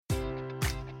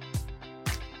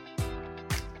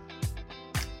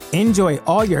Enjoy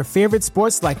all your favorite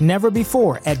sports like never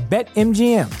before at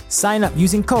BetMGM. Sign up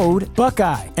using code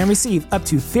Buckeye and receive up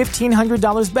to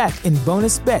 $1,500 back in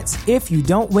bonus bets if you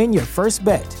don't win your first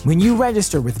bet. When you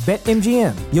register with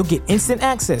BetMGM, you'll get instant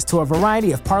access to a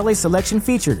variety of parlay selection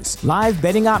features, live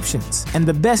betting options, and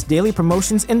the best daily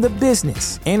promotions in the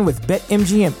business. And with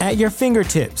BetMGM at your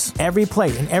fingertips, every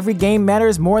play and every game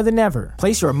matters more than ever.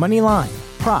 Place your money line,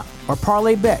 prop, or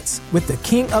parlay bets with the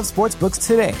king of sportsbooks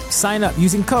today. Sign up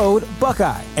using code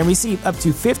Buckeye and receive up to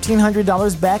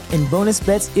 $1,500 back in bonus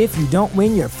bets if you don't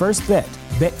win your first bet.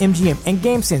 BetMGM and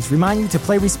GameSense remind you to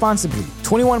play responsibly.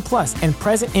 21 plus and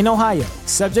present in Ohio,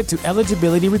 subject to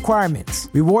eligibility requirements.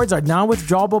 Rewards are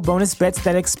non-withdrawable bonus bets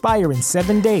that expire in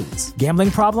 7 days. Gambling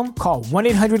problem? Call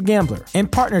 1-800-GAMBLER. In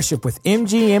partnership with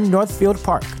MGM Northfield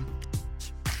Park.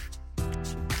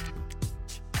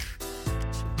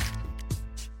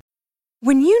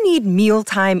 When you need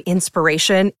mealtime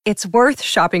inspiration, it's worth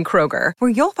shopping Kroger, where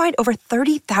you'll find over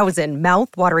 30,000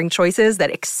 mouth-watering choices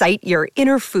that excite your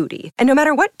inner foodie. And no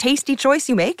matter what tasty choice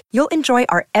you make, you'll enjoy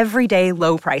our everyday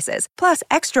low prices, plus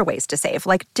extra ways to save,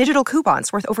 like digital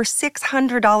coupons worth over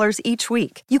 $600 each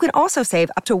week. You can also save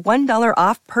up to $1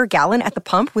 off per gallon at the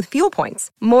pump with fuel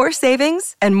points. More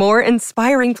savings and more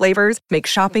inspiring flavors make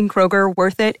shopping Kroger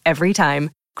worth it every time.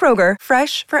 Kroger,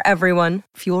 fresh for everyone.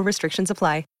 Fuel restrictions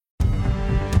apply.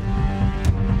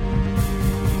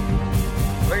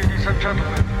 Ladies and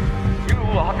gentlemen, you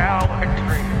are now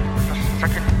entering the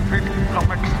Second Big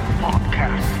Comics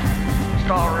Podcast,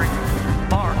 starring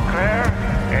Mark Claire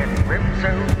and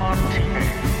Remzo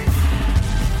Martinez.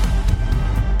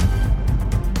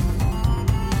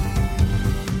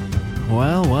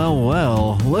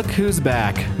 Well, look who's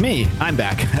back. Me, I'm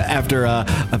back after a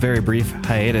very brief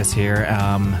hiatus here.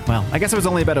 I guess it was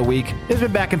only about a week. It's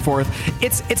been back and forth.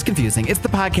 It's confusing. It's the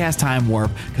podcast time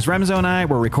warp, because Remzo and I,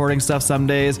 we're recording stuff some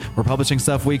days, we're publishing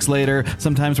stuff weeks later,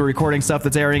 sometimes we're recording stuff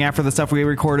that's airing after the stuff we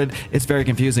recorded. It's very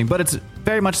confusing, but it's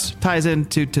very much ties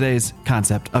into today's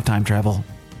concept of time travel.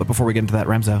 But before we get into that,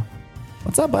 Remzo,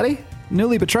 what's up, buddy?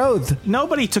 Newly betrothed.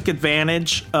 Nobody took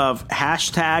advantage of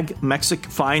hashtag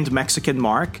find Mexican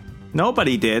Mark.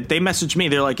 Nobody did. They messaged me.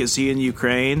 They're like, is he in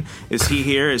Ukraine? Is he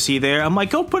here? Is he there? I'm like,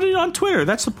 go put it on Twitter.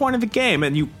 That's the point of the game.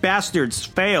 And you bastards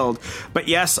failed. But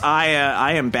yes,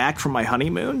 I am back from my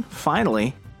honeymoon.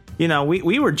 Finally. You know,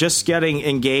 we were just getting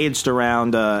engaged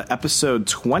around episode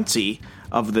 20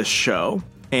 of this show.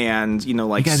 And, you know,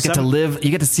 like, you guys get to live,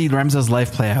 you get to see Remzo's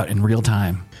life play out in real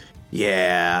time.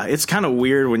 Yeah, it's kind of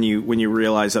weird when you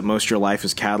realize that most of your life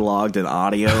is cataloged in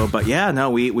audio. But yeah,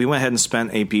 no, we went ahead and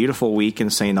spent a beautiful week in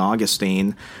St.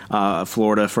 Augustine,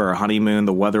 Florida for our honeymoon.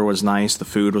 The weather was nice. The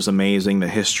food was amazing. The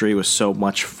history was so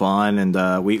much fun.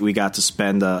 And we got to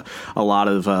spend a lot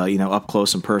of, up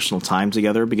close and personal time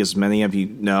together, because many of you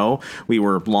know we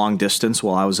were long distance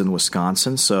while I was in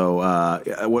Wisconsin. So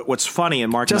what's funny,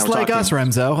 and Mark just and I were like talking,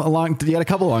 us, Remzo, you had a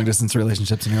couple long distance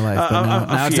relationships in your life. But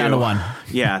now it's down to one.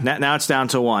 Yeah. Now it's down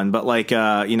to one. But like,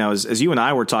 as you and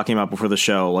I were talking about before the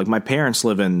show, like my parents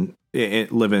live in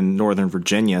Northern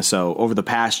Virginia. So over the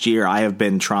past year, I have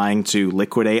been trying to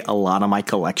liquidate a lot of my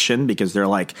collection, because they're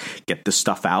like, get this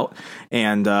stuff out.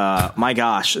 And my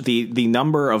gosh, the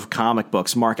number of comic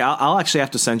books, Mark, I'll actually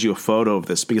have to send you a photo of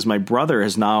this, because my brother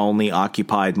has not only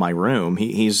occupied my room.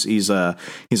 He's a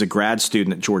grad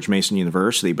student at George Mason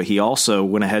University, but he also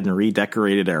went ahead and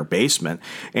redecorated our basement.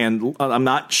 And I'm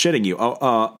not shitting you.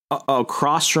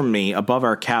 Across from me, above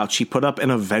our couch, he put up an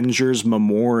Avengers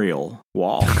memorial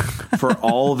wall for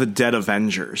all the dead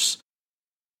Avengers.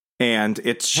 And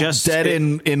it's just dead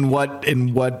in what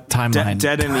timeline?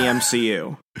 Dead in the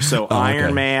MCU. So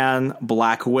Iron Man,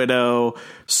 Black Widow,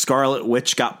 Scarlet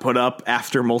Witch got put up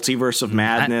after Multiverse of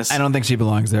Madness. I don't think she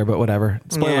belongs there, but whatever.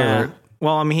 Spoiler alert.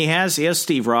 Well, I mean, he has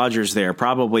Steve Rogers there,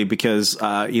 probably because,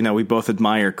 we both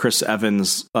admire Chris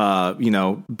Evans',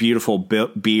 beautiful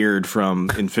beard from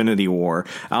Infinity War.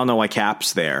 I don't know why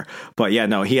Cap's there, but yeah,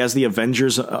 no, he has the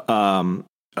Avengers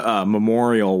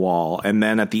memorial wall, and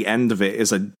then at the end of it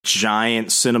is a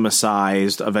giant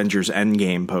cinema-sized Avengers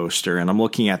Endgame poster. And I'm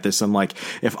looking at this, I'm like,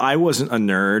 if I wasn't a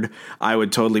nerd, I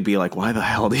would totally be like, why the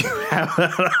hell do you have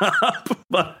that up?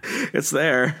 But it's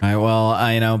there. All right,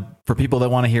 well, for people that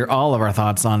want to hear all of our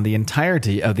thoughts on the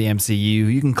entirety of the MCU,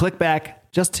 you can click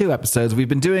back just 2 episodes. We've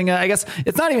been doing, I guess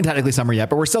it's not even technically summer yet,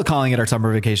 but we're still calling it our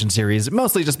summer vacation series,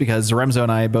 mostly just because Remzo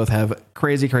and I both have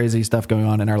crazy stuff going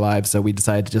on in our lives. So we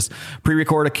decided to just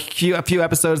pre-record a few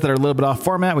episodes that are a little bit off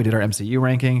format. We did our MCU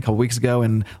ranking a couple weeks ago,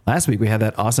 and last week we had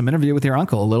that awesome interview with your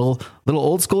uncle, a little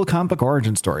old school comic book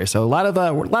origin story. So a lot of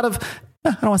I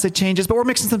don't want to say changes, but we're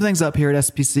mixing some things up here at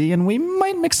SPC, and we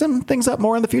might mix some things up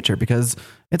more in the future, because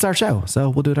it's our show, so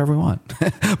we'll do whatever we want.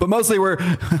 But mostly we're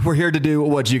here to do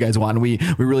what you guys want. We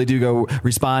really do go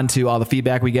respond to all the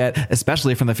feedback we get,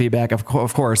 especially from the feedback of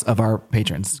course of our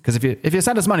patrons. Because if you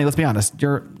send us money, let's be honest,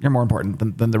 you're more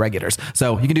important than the regulars.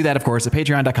 So you can do that, of course, at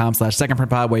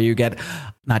patreon.com/secondprintpod, where you get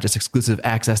not just exclusive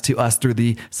access to us through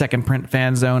the Second Print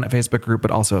Fan Zone Facebook group,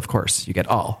 but also, of course, you get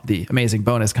all the amazing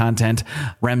bonus content.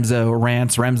 Remzo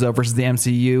rants, Remzo versus the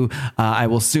MCU. I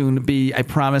will soon be, I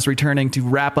promise, returning to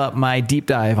wrap up my deep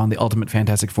dive on the Ultimate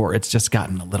Fantastic Four. It's just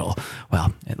gotten a little,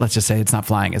 well, let's just say it's not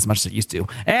flying as much as it used to.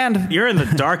 And you're in the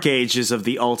dark ages of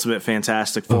the Ultimate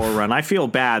Fantastic Four run. I feel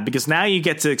bad because now you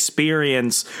get to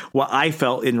experience what I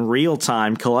felt in real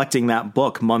time collecting that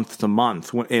book month to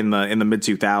month in the mid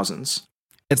 2000s.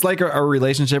 It's like a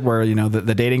relationship where, you know,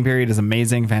 the dating period is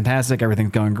amazing, fantastic,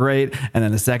 everything's going great. And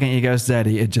then the second you go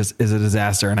steady, it just is a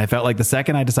disaster. And I felt like the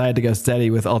second I decided to go steady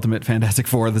with Ultimate Fantastic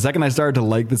Four, the second I started to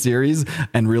like the series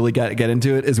and really get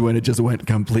into it is when it just went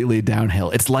completely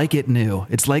downhill. It's like it knew.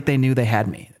 It's like they knew they had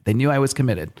me. They knew I was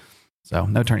committed. So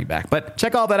no turning back. But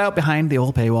check all that out behind the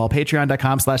old paywall,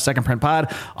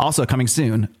 patreon.com/secondprintpod. Also coming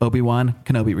soon, Obi-Wan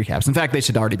Kenobi recaps. In fact, they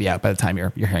should already be out by the time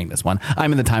you're hearing this one.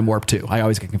 I'm in the time warp too. I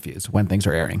always get confused when things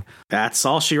are airing. That's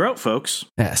all she wrote, folks.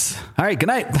 Yes. All right. Good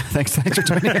night. Thanks for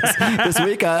joining us this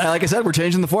week. Like I said, we're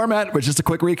changing the format, but just a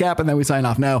quick recap and then we sign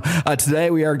off. No,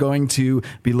 today we are going to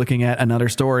be looking at another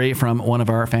story from one of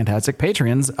our fantastic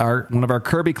patrons, one of our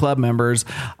Kirby Club members,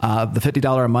 the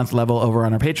 $50 a month level over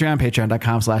on our Patreon,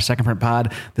 patreon.com/secondprintpod.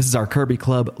 This is our Kirby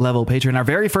Club level patron, our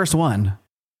very first one,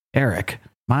 Eric,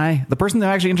 the person who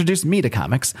actually introduced me to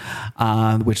comics,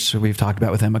 which we've talked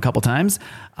about with him a couple times.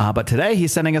 But today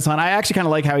he's sending us on. I actually kind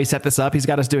of like how he set this up. He's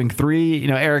got us doing 3. You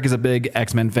know, Eric is a big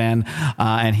X-Men fan,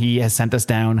 and he has sent us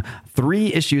down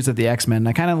 3 issues of the X-Men.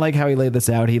 I kind of like how he laid this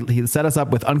out. He set us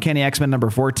up with Uncanny X-Men number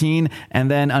 14, and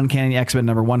then Uncanny X-Men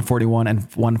number 141 and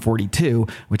 142,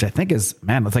 which I think is,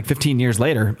 man, it's like 15 years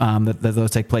later that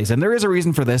those take place. And there is a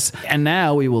reason for this. And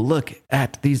now we will look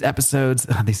at these episodes.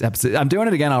 I'm doing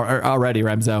it again already,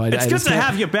 Remzo. It's good to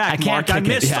have you back, Mark. I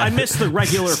missed the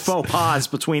regular faux pas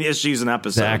between issues and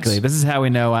episodes. Exactly. This is how we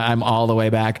know I'm all the way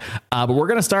back. But we're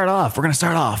going to start off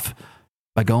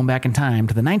by going back in time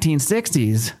to the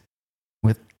 1960s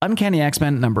with Uncanny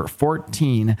X-Men number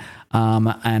 14.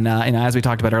 And as we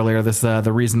talked about earlier,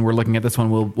 the reason we're looking at this one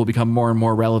will become more and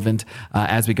more relevant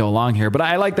as we go along here. But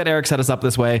I like that Eric set us up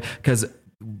this way because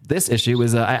this issue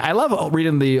is I love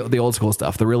reading the old school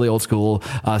stuff, the really old school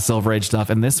Silver Age stuff.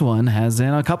 And this one has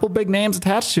a couple big names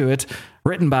attached to it,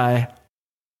 written by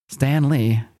Stan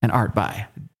Lee and art by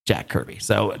Jack Kirby.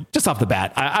 So just off the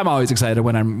bat, I'm always excited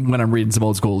when I'm reading some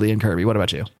old school Lee and Kirby. What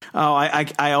about you? Oh,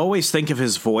 I always think of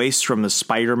his voice from the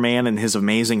Spider-Man and His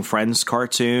Amazing Friends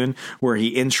cartoon, where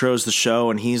he intros the show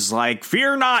and he's like,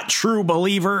 "Fear not, true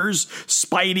believers.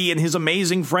 Spidey and his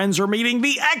amazing friends are meeting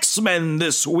the X-Men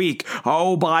this week.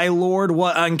 Oh, by Lord,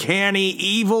 what uncanny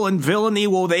evil and villainy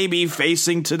will they be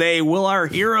facing today? Will our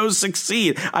heroes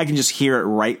succeed?" I can just hear it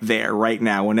right there, right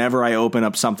now, whenever I open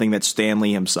up something that Stan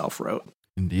Lee himself wrote.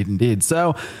 Indeed.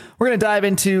 So we're going to dive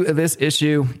into this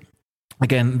issue.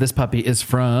 Again, this puppy is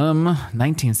from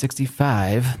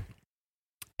 1965.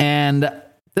 And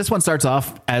this one starts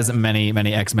off as many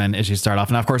X-Men issues start off.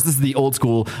 And of course, this is the old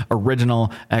school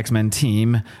original X-Men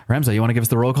team. Remzo, you want to give us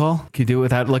the roll call? Can you do it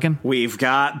without looking? We've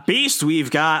got Beast,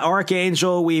 we've got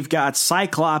Archangel, we've got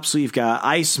Cyclops, we've got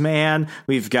Iceman,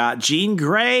 we've got Jean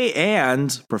Grey,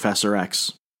 and Professor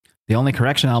X. The only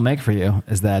correction I'll make for you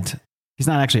is that he's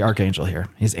not actually Archangel here.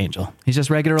 He's Angel. He's just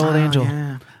regular old Angel.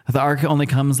 Yeah. The arc only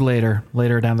comes later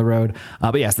down the road.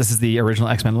 But yes, this is the original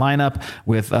X-Men lineup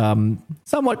with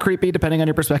somewhat creepy, depending on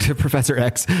your perspective, Professor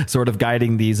X sort of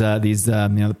guiding these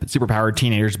superpowered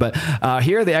teenagers. But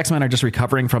here the X-Men are just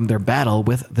recovering from their battle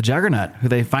with the Juggernaut, who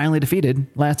they finally defeated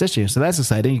last issue. So that's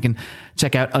exciting. You can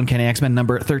check out Uncanny X-Men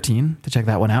number 13 to check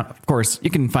that one out. Of course,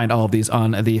 you can find all of these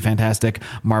on the fantastic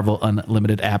Marvel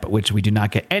Unlimited app, which we do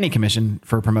not get any commission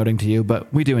for promoting to you,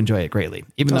 but we do enjoy it greatly.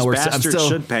 Even Those though bastards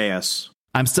should pay us.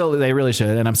 They really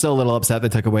should. And I'm still a little upset they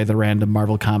took away the random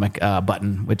Marvel comic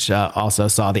button, which also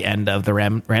saw the end of the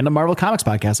random Marvel Comics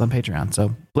podcast on Patreon.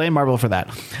 So blame Marvel for that.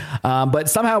 But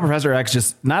somehow Professor X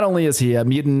just, not only is he a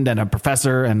mutant and a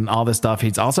professor and all this stuff,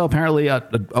 he's also apparently a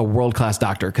world-class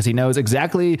doctor because he knows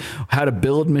exactly how to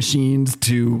build machines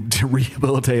to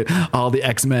rehabilitate all the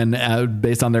X-Men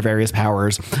based on their various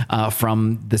powers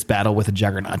from this battle with the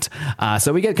Juggernaut.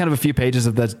 So we get kind of a few pages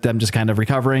of them just kind of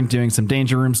recovering, doing some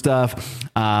danger room stuff.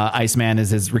 Iceman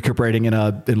is recuperating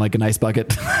in like an ice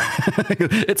bucket.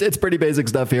 It's pretty basic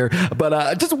stuff here,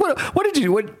 but just what did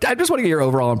you do? I just want to get your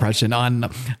overall impression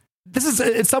on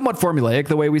it's somewhat formulaic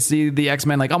the way we see the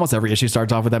X-Men. Like almost every issue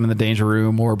starts off with them in the Danger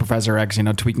Room or Professor X,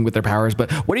 tweaking with their powers.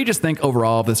 But what do you just think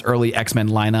overall of this early X-Men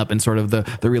lineup and sort of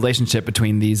the relationship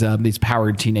between these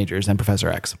powered teenagers and Professor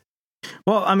X?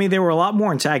 Well, I mean, they were a lot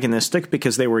more antagonistic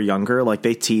because they were younger. Like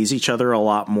they tease each other a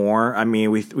lot more. I mean,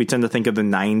 we tend to think of the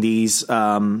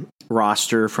 90s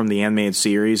roster from the animated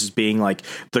series as being like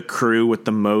the crew with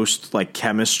the most like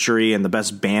chemistry and the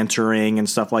best bantering and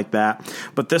stuff like that.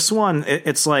 But this one,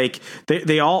 it's like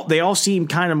they all seem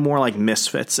kind of more like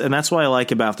misfits, and that's what I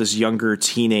like about this younger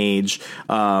teenage,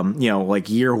 like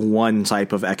year one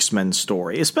type of X-Men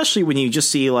story. Especially when you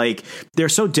just see like they're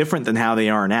so different than how they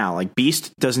are now. Like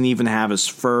Beast doesn't even have his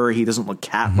fur; he doesn't look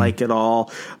cat-like at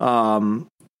all.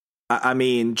 I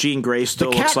mean, Jean Grey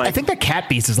still looks like... I think the Cat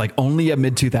Beast is like only a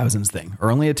mid-2000s thing,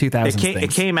 or only a 2000s thing.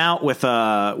 It came out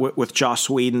with Joss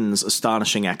Whedon's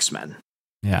Astonishing X-Men.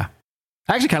 Yeah.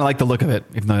 I actually kind of like the look of it,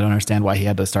 even though I don't understand why he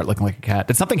had to start looking like a cat.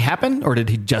 Did something happen, or did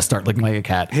he just start looking like a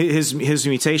cat? His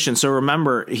mutation. So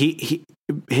remember,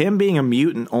 him being a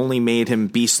mutant only made him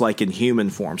beast-like in human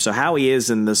form. So how he is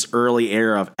in this early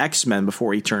era of X-Men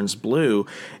before he turns blue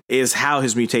is how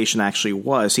his mutation actually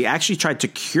was. He actually tried to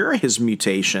cure his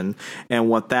mutation, and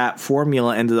what that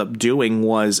formula ended up doing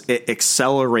was it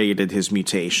accelerated his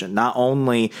mutation, not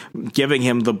only giving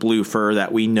him the blue fur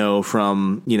that we know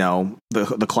from,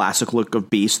 the classic look of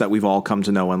Beast that we've all come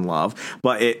to know and love,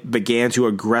 but it began to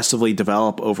aggressively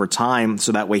develop over time,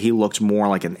 so that way he looked more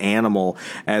like an animal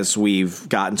as we've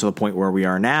gotten to the point where we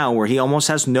are now, where he almost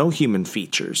has no human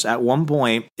features. At one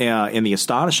point in the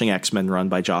Astonishing X-Men run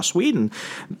by Joss Whedon,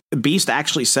 Beast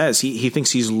actually says he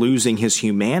thinks he's losing his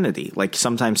humanity. Like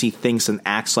sometimes he thinks and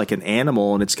acts like an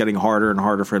animal, and it's getting harder and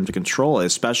harder for him to control it,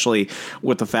 especially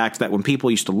with the fact that when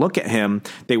people used to look at him,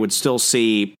 they would still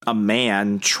see a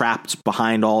man trapped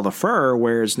behind all the fur,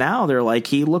 whereas now they're like,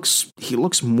 he looks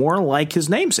more like his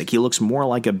namesake. He looks more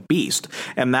like a beast.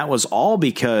 And that was all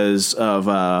because of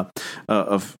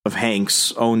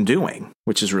Hank's own doing,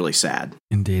 which is really sad.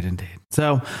 Indeed.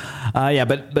 So,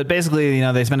 but basically,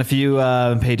 they spend a few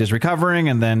pages recovering,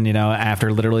 and then,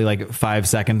 after literally like 5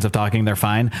 seconds of talking, they're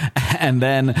fine. And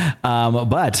then,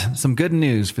 but some good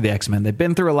news for the X-Men. They've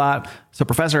been through a lot. So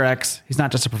Professor X, he's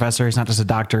not just a professor, he's not just a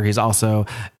doctor, he's also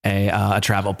a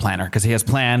travel planner, because he has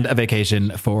planned a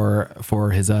vacation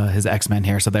for his X-Men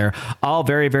here. So they're all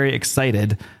very, very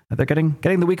excited that they're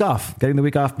getting the week off being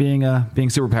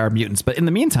superpowered mutants. But in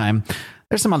the meantime,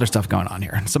 there's some other stuff going on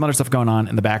here, some other stuff going on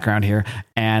in the background here.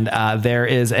 And there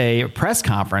is a press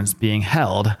conference being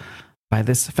held by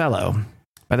this fellow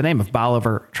by the name of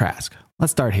Bolivar Trask.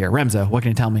 Let's start here. Remzo, what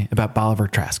can you tell me about Bolivar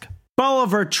Trask?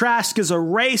 Bolivar Trask is a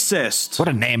racist. What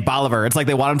a name, Bolivar. It's like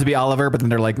they want him to be Oliver, but then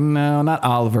they're like, no, not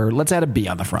Oliver. Let's add a B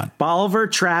on the front. Bolivar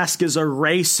Trask is a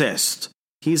racist.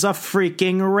 He's a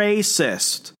freaking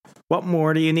racist. What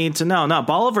more do you need to know? Now,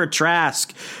 Bolivar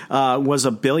Trask was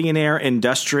a billionaire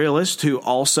industrialist who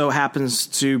also happens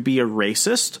to be a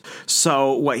racist.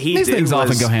 So what he These things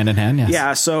often go hand in hand, yes.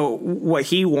 Yeah, so what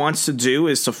he wants to do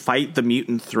is to fight the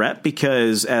mutant threat,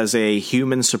 because as a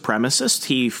human supremacist,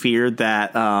 he feared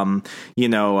that,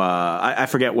 I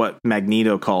forget what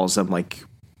Magneto calls them, like...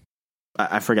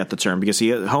 I forget the term, because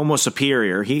Homo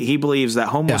superior. He believes that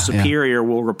Homo superior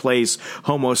will replace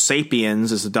Homo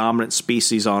sapiens as the dominant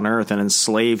species on Earth and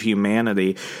enslave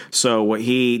humanity. So what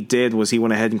he did was he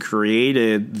went ahead and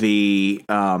created the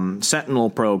Sentinel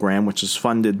program, which is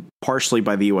funded partially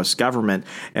by the U.S. government,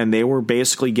 and they were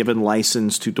basically given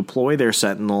license to deploy their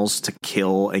Sentinels to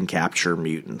kill and capture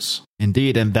mutants.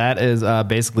 Indeed, and that is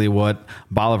basically what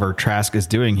Bolivar Trask is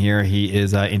doing here. He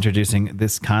is introducing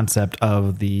this concept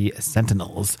of the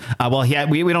Sentinels.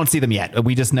 We don't see them yet.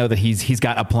 We just know that he's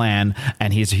got a plan,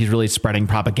 and he's really spreading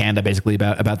propaganda basically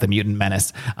about the mutant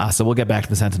menace. So we'll get back to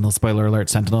the Sentinels. Spoiler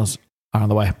alert: Sentinels are on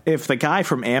the way. If the guy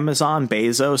from Amazon,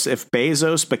 Bezos, if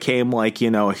Bezos became like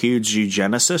a huge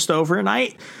eugenicist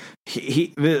overnight,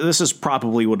 this is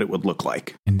probably what it would look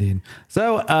like. Indeed.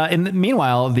 So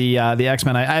meanwhile, the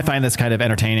X-Men, I find this kind of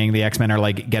entertaining. The X-Men are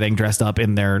like getting dressed up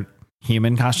in their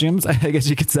human costumes, I guess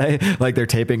you could say. Like they're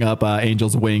taping up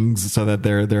Angel's wings so that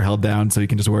they're held down, so you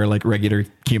can just wear like regular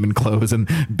human clothes. And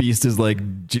Beast is like,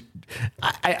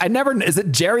 I never, is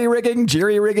it jerry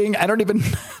rigging? I don't even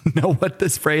know what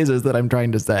this phrase is that I'm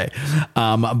trying to say.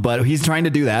 But he's trying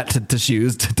to do that to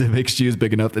shoes, to make shoes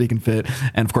big enough that he can fit.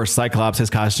 And of course, Cyclops,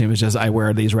 his costume is just, I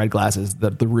wear these red glasses,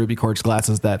 the ruby quartz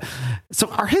glasses so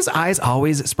are his eyes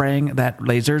always spraying that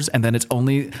lasers? And then it's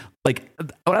only like,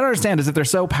 what I don't understand is if they're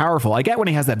so powerful. I get when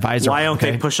he has that visor. Why don't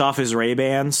they push off his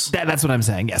Ray-Bans? That's what I'm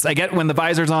saying. Yes, I get when the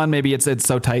visor's on. Maybe it's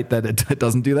so tight that it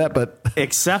doesn't do that. But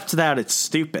except that it's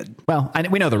stupid. Well,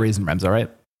 we know the reason, Remzo, right?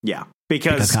 Yeah,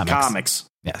 because comics.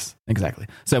 Yes, exactly.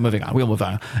 So moving on, we'll move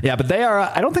on. Yeah, but they are,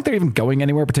 I don't think they're even going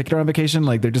anywhere particular on vacation.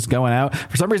 Like they're just going out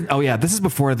for some reason. Oh yeah, this is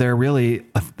before they're really,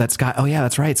 that Scott. Oh yeah,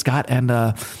 that's right. Scott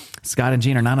and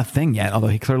Jean are not a thing yet, although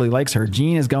he clearly likes her.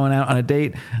 Jean is going out on a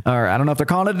date, or I don't know if they're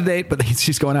calling it a date, but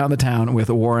she's going out in the town with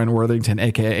Warren Worthington,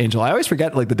 aka Angel. I always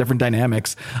forget like the different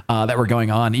dynamics that were going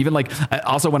on. Even like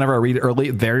also whenever I read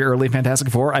very early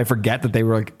Fantastic Four, I forget that they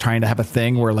were like trying to have a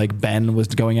thing where like Ben was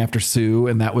going after Sue,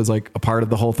 and that was like a part of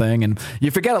the whole thing. And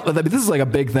you forget that this is like a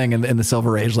big thing in the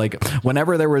Silver Age. Like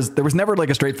whenever there was never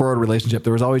like a straightforward relationship.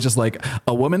 There was always just like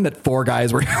a woman that 4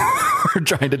 guys were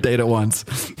trying to date at once.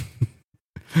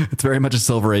 It's very much a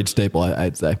Silver Age staple,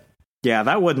 I'd say. Yeah,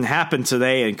 that wouldn't happen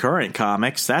today in current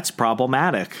comics. That's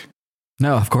problematic.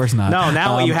 No, of course not. No,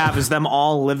 now what you have is them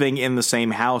all living in the same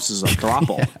house as a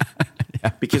throuple.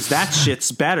 Yeah. Because that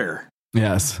shit's better.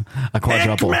 Yes, a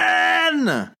quadruple.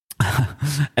 Hickman!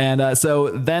 And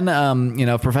so then,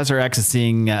 Professor X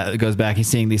is goes back. He's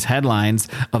seeing these headlines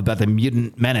about the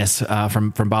mutant menace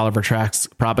from Bolivar Trask's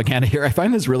propaganda here. I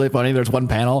find this really funny. There's one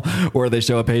panel where they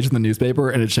show a page in the newspaper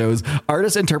and it shows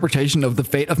artist's interpretation of the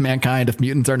fate of mankind if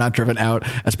mutants are not driven out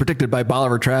as predicted by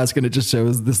Bolivar Trask. And it just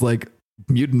shows this like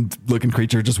mutant looking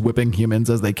creature just whipping humans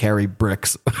as they carry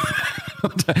bricks.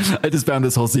 I just found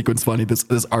this whole sequence funny.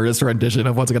 This artist rendition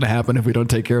of what's going to happen if we don't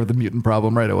take care of the mutant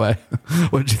problem right away.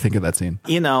 What did you think of that scene?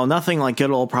 Nothing like good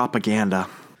old propaganda.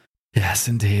 Yes,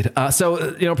 indeed.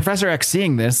 So Professor X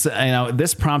seeing this,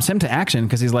 this prompts him to action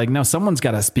because he's like, no, someone's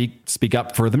got to speak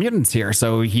up for the mutants here.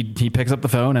 So he picks up the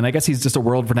phone, and I guess he's just a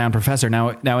world-renowned professor. Now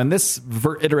in this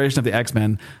iteration of the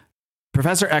X-Men,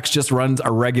 Professor X just runs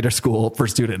a regular school for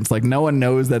students. Like no one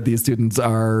knows that these students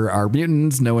are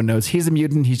mutants. No one knows he's a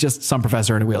mutant. He's just some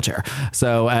professor in a wheelchair.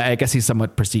 So I guess he's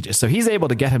somewhat prestigious. So he's able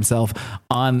to get himself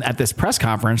on at this press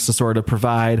conference to sort of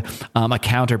provide a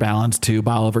counterbalance to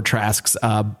Bolivar Trask's,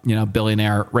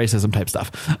 billionaire racism type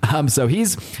stuff. So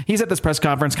he's at this press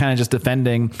conference kind of just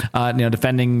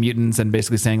defending mutants and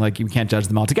basically saying like, you can't judge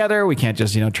them all together. We can't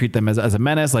just, treat them as a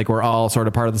menace. Like we're all sort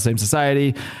of part of the same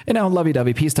society,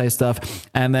 lovey-dovey peace type stuff.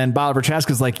 And then Bolivar Trask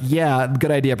is like, yeah,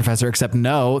 good idea, Professor, except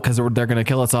no, because they're going to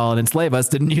kill us all and enslave us.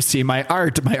 Didn't you see my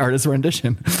artist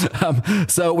rendition?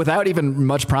 So without even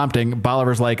much prompting,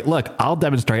 Bolivar's like, look, I'll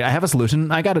demonstrate. I have a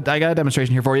solution. I got a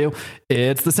demonstration here for you.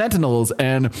 It's the Sentinels.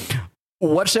 And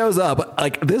what shows up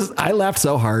like this, I laughed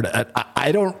so hard.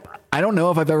 I don't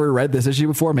know if I've ever read this issue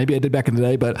before. Maybe I did back in the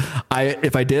day, but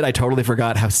if I did, I totally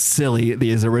forgot how silly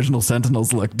these original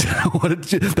Sentinels looked.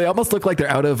 They almost look like they're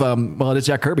out of, it's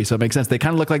Jack Kirby, so it makes sense. They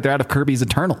kind of look like they're out of Kirby's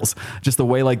Eternals, just the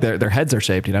way like their heads are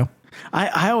shaped,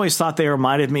 I always thought they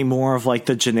reminded me more of like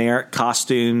the generic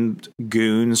costumed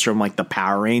goons from like the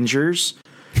Power Rangers.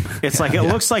 It's like it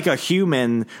looks like a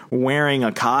human wearing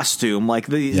a costume. Like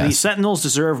the Sentinels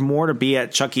deserve more to be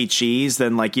at Chuck E. Cheese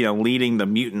than like, leading the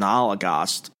mutant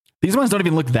Holocaust. These ones don't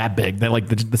even look that big. They're like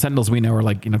the Sentinels we know are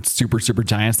like, super, super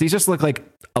giants. These just look like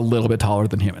a little bit taller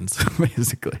than humans,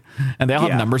 basically. And they all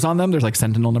have numbers on them. There's like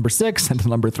Sentinel number 6,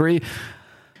 Sentinel number 3.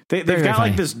 They've got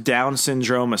like this Down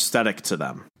syndrome aesthetic to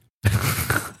them.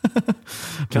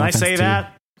 Can I say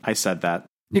that? I said that.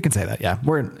 You can say that. Yeah.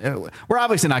 We're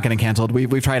obviously not getting canceled.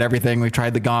 We've tried everything. We've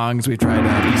tried the gongs. We've tried.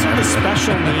 These are the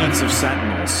special needs of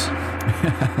Sentinels.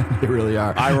 They really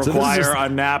are. I require a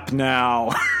nap now.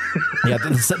 Yeah,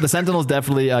 the Sentinels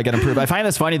definitely get improved. I find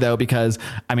this funny though, because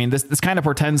I mean, this kind of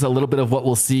portends a little bit of what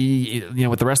we'll see,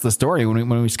 with the rest of the story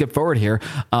when we skip forward here.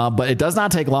 But it does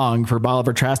not take long for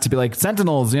Bolivar Trask to be like,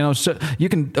 Sentinels, you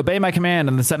can obey my command.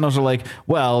 And the Sentinels are like,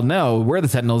 well, no, we're the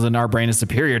Sentinels and our brain is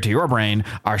superior to your brain.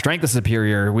 Our strength is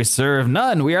superior. We serve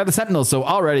none. We are the Sentinels. So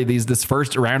already this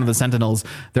first round of the Sentinels,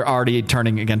 they're already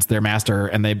turning against their master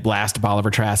and they blast Bolivar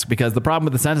Trask, because the problem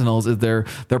with the Sentinels is they're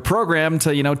programmed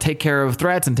to, take care of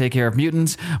threats and take care of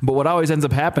mutants. But what always ends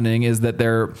up happening is that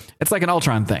it's like an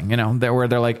Ultron thing, where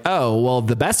they're like, oh, well,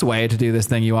 the best way to do this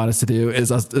thing you want us to do is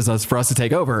for us to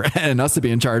take over and us to be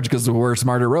in charge because we're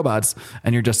smarter robots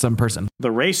and you're just some person. The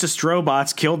racist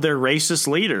robots killed their racist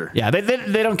leader. Yeah,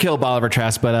 they don't kill Bolivar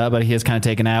Trask, but he is kind of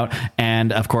taken out.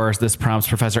 And of course, this prompts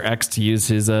Professor X to use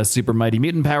his super mighty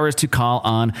mutant powers to call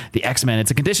on the X-Men.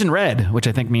 It's a condition red, which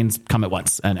I think means come at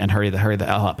once and hurry the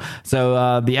hell up.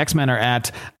 So the X-Men are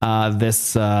at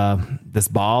this this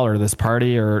ball or this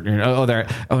party it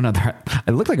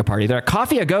looked like a party. They're at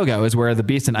Coffee A Go-Go is where the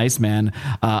Beast and Iceman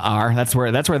are. That's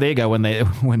where they go when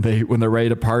they're ready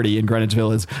to party in Greenwich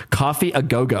Village. Coffee A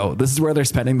Go-Go. This is where they're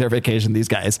spending their vacation. These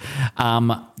guys.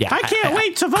 I can't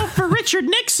wait to vote for Richard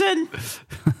Nixon.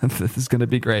 This is going to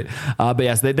be great. But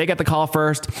yes, they get the call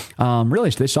first. Really,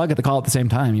 they should all get the call at the same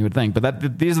time, you would think.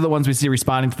 But these are the ones we see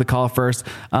responding to the call first.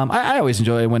 I always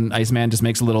enjoy when Iceman just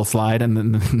makes a little slide and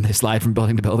then they slide from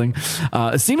building to building.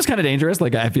 It seems kind of dangerous.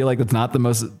 Like, I feel like it's not the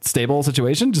most stable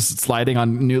situation, just sliding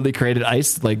on newly created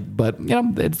ice. Like, but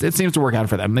it seems to work out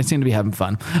for them. They seem to be having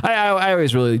fun. I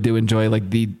always really do enjoy like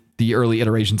the early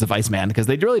iterations of Iceman because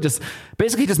they really just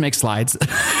make slides.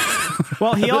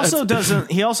 Well, he also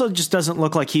just doesn't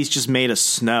look like he's just made of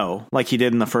snow like he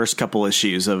did in the first couple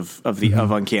issues of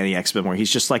Uncanny X-Men, where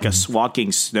he's just like a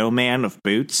walking snowman of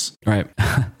boots. Right.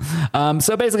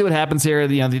 So basically what happens here,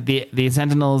 the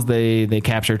Sentinels, they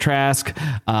capture Trask,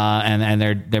 and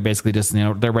they're basically just,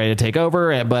 they're ready to take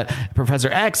over, but Professor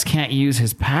X can't use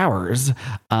his powers,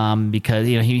 because,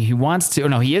 he wants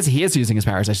to, he is using his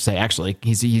powers, I should say, actually.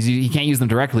 He can't use them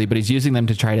directly, but he's using them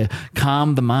to try to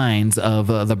calm the minds of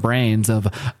the brains of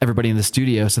everybody in the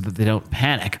studio so that they don't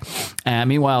panic.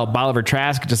 Meanwhile, Bolivar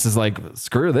Trask just is like,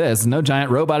 screw this. No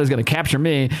giant robot is going to capture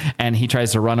me. And he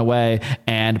tries to run away.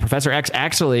 And Professor X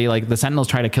actually, like, the Sentinels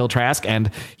try to kill Trask,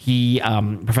 and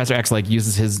Professor X like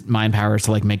uses his mind powers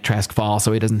to like make Trask fall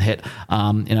so he doesn't hit,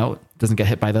 doesn't get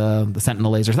hit by the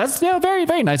Sentinel lasers. That's very,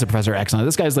 very nice of Professor X. Now,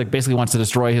 this guy's like basically wants to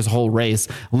destroy his whole race,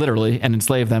 literally, and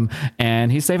enslave them,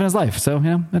 and he's saving his life. So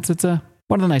it's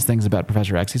one of the nice things about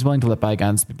Professor X. He's willing to let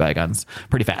bygones be bygones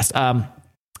pretty fast.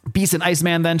 Beast and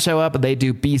Iceman then show up. They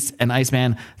do Beast and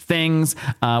Iceman things,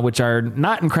 which are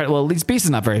not incredible. Well, at least Beast is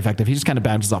not very effective. He just kind of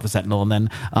bounces off a Sentinel, and then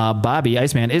Bobby,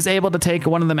 Iceman, is able to take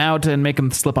one of them out and make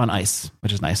him slip on ice,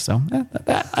 which is nice. So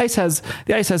the ice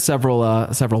has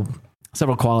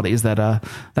several qualities that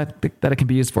it can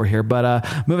be used for here.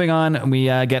 But moving on, we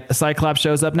get Cyclops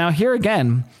shows up. Now here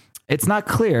again, it's not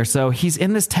clear. So he's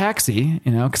in this taxi,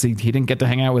 because he didn't get to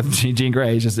hang out with Jean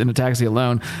Grey. He's just in a taxi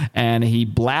alone, and he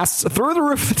blasts through the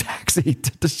roof of the taxi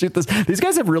to shoot this. These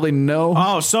guys have really no.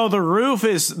 Oh, so the roof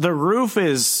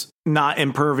is not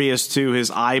impervious to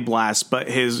his eye blast, but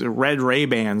his red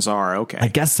Ray-Bans are. Okay, I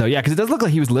guess so. Yeah, because it does look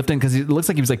like he was lifting, because it looks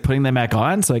like he was like putting them back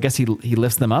on. So I guess he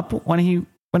lifts them up when he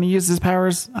uses his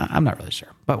powers. I'm not really sure,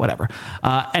 but whatever.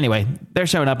 Anyway, they're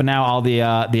showing up, and now all the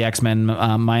X-Men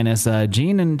minus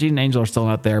Jean and Angel are still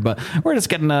not there, but we're just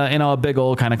getting a big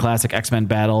old kind of classic X-Men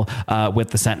battle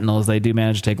with the Sentinels. They do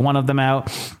manage to take one of them out.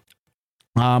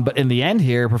 But in the end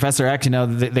here, Professor X,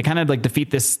 they kind of like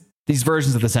defeat these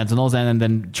versions of the Sentinels, and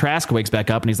then Trask wakes back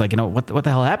up and he's like, what the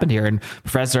hell happened here? And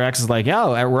Professor X is like,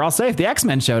 we're all safe. The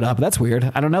X-Men showed up. That's weird.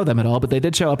 I don't know them at all, but they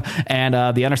did show up,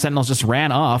 and the other Sentinels just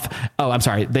ran off. Oh, I'm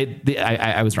sorry.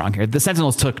 I was wrong here. The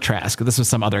Sentinels took Trask. This was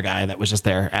some other guy that was just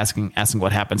there asking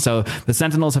what happened. So the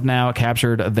Sentinels have now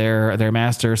captured their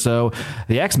master. So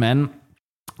the X-Men,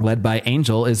 led by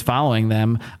Angel, is following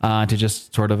them to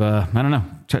just sort of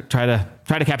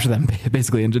try to capture them,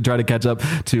 basically, and to try to catch up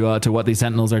to what these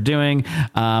Sentinels are doing.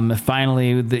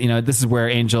 Finally, this is where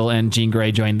Angel and Jean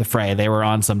Grey joined the fray. They were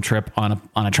on some trip on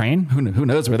a train. Who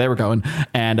knows where they were going?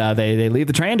 And they leave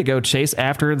the train to go chase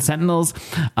after the Sentinels.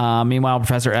 Meanwhile,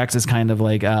 Professor X is kind of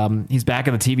like he's back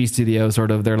in the TV studio.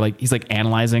 Sort of, he's like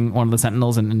analyzing one of the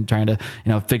Sentinels and trying to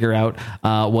figure out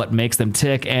what makes them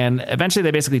tick. And eventually,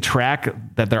 they basically track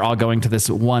that they're all going to this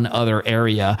one other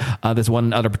area, this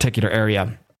one other particular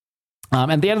area.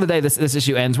 At the end of the day, this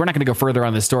issue ends. We're not going to go further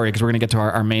on this story because we're going to get to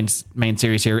our main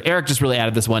series here. Eric just really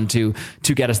added this one to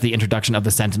get us the introduction of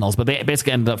the Sentinels, but they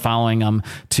basically ended up following them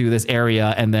to this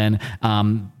area, and then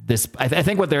I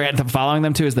think what they're following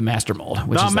them to is the Master Mold.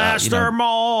 Which is Master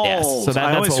Mold. Yes. So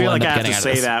I always feel like I have to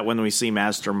say that when we see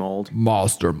Master Mold.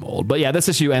 Master Mold. But yeah, this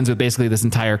issue ends with basically this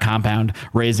entire compound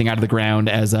raising out of the ground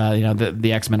as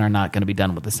the X-Men are not going to be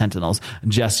done with the Sentinels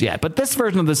just yet. But this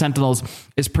version of the Sentinels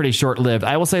is pretty short-lived.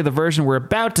 I will say the version we're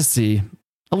about to see,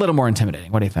 a little more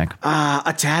intimidating. What do you think?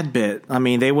 A tad bit. I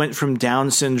mean, they went from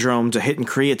Down syndrome to hitting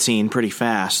creatine pretty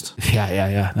fast.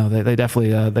 Yeah. No, they definitely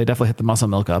hit the muscle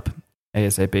milk up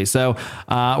ASAP. So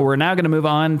we're now going to move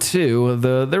on to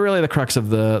the crux of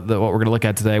the what we're going to look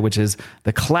at today, which is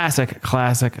the classic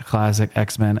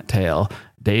X-Men tale,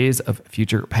 Days of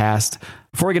Future Past.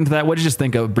 Before we get into that, what did you just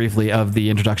think of briefly of the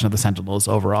introduction of the Sentinels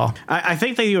overall? I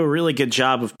think they do a really good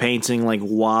job of painting like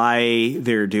why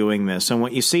they're doing this. And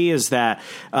what you see is that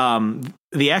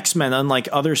the X-Men, unlike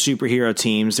other superhero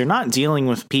teams, they're not dealing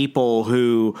with people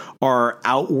who are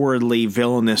outwardly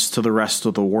villainous to the rest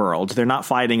of the world. They're not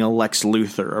fighting a Lex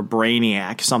Luthor, a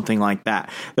Brainiac, something like that.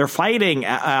 They're fighting,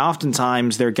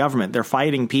 oftentimes, their government. They're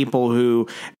fighting people who,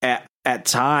 at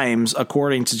times,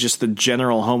 according to just the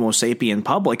general Homo sapien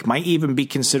public, might even be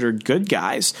considered good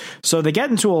guys. So they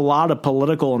get into a lot of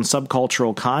political and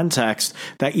subcultural context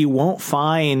that you won't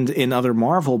find in other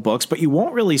Marvel books, but you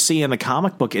won't really see in the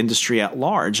comic book industry at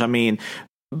large. I mean,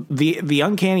 the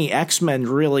Uncanny X-Men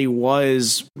really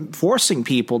was forcing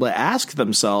people to ask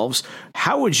themselves,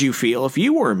 how would you feel if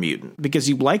you were a mutant? Because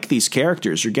you like these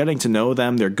characters, you're getting to know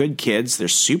them, they're good kids, they're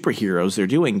superheroes, they're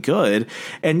doing good.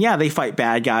 And yeah, they fight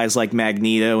bad guys like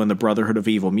Magneto and the Brotherhood of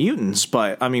Evil Mutants.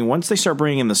 But I mean, once they start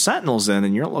bringing the Sentinels in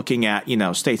and you're looking at,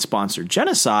 state-sponsored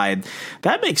genocide,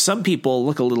 that makes some people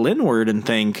look a little inward and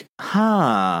think,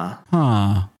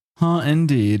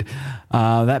 Indeed.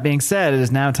 That being said, it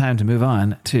is now time to move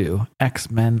on to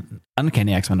X-Men,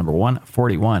 Uncanny X-Men number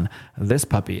 141. This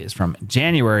puppy is from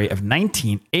January of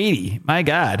 1980. My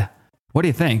God. What do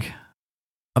you think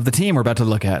of the team we're about to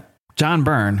look at? John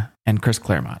Byrne and Chris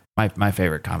Claremont. My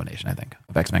favorite combination, I think,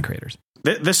 of X-Men creators.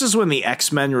 This is when the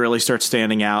X-Men really start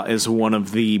standing out as one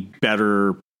of the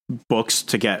better books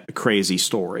to get crazy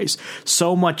stories.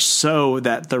 So much so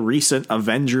that the recent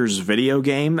Avengers video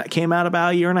game that came out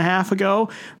about a year and a half ago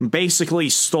basically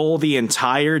stole the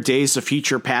entire Days of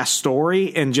Future Past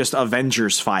story and just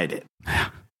Avengers fight it.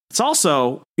 It's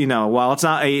also, while it's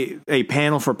not a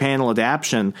panel for panel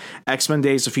adaptation, X-Men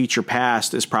Days of Future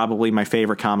Past is probably my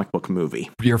favorite comic book movie.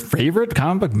 Your favorite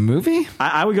comic book movie?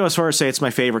 I would go as far as say it's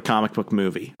my favorite comic book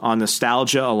movie on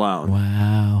nostalgia alone.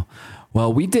 Wow.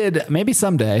 Well, we did, maybe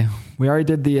someday, we already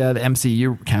did the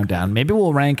MCU countdown. Maybe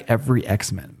we'll rank every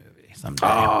X-Men movie someday.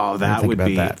 Oh, that would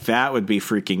be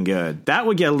freaking good. That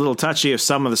would get a little touchy of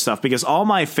some of the stuff, because all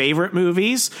my favorite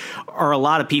movies are a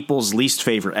lot of people's least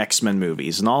favorite X-Men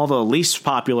movies, and all the least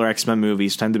popular X-Men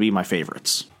movies tend to be my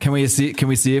favorites. Can we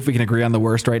see if we can agree on the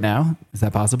worst right now? Is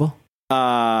that possible?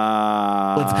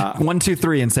 Let's 1, 2,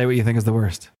 3 and say what you think is the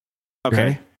worst. Okay.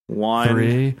 Ready?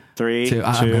 1, 3, 2.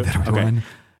 Okay. Okay.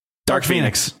 Dark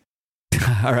Phoenix.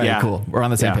 All right, cool. We're on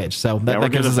the same page. So that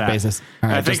gives us a basis. All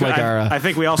right, I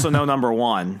think we also know number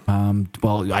one.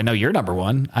 Well, I know you're number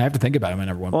one. I have to think about my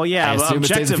number one. Well, yeah. I assume it's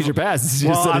Days of Future Past. It's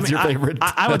your favorite.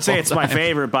 I would say it's my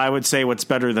favorite, but I would say what's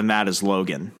better than that is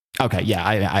Logan. Okay, yeah.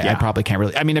 I probably can't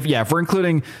really. I mean, if we're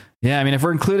including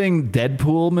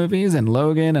Deadpool movies and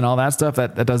Logan and all that stuff,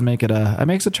 that does make it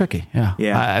makes it tricky. Yeah.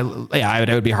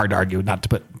 It would be hard to argue not to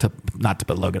put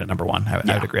Logan at number one. I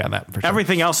would agree on that for sure.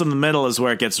 Everything else in the middle is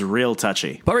where it gets real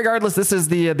touchy. But regardless, this is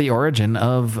the origin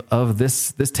of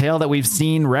this tale that we've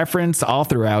seen referenced all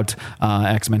throughout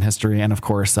X-Men history, and of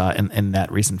course in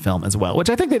that recent film as well, which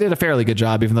I think they did a fairly good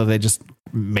job, even though they just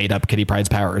made up Kitty Pryde's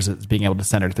powers as being able to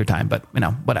send her through time. But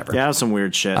whatever. Yeah, some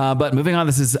weird shit. But moving on,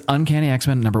 this is Uncanny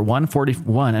X-Men number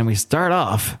 141, and we start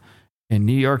off in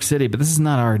New York City, but this is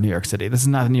not our New York City. This is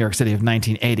not the New York City of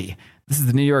 1980. This is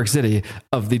the New York City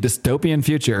of the dystopian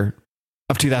future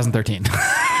of 2013.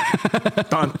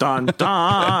 Dun, dun,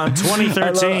 dun,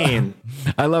 2013.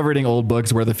 I love reading old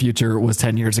books where the future was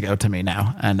 10 years ago to me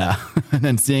now, and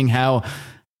then seeing how.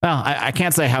 Well, I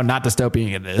can't say how not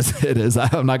dystopian it is. It is.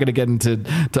 I'm not going to get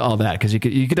into all that, because you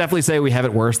could definitely say we have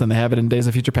it worse than they have it in Days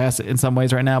of Future Past in some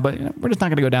ways right now. But we're just not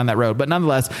going to go down that road. But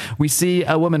nonetheless, we see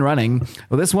a woman running.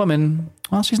 Well, this woman,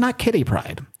 she's not Kitty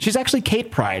Pryde. She's actually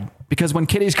Kate Pryde, because when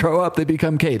kitties grow up, they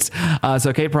become Kates.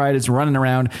 So Kate Pryde is running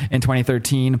around in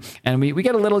 2013, and we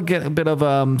get a little bit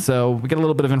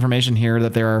of information here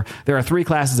that there are three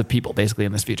classes of people basically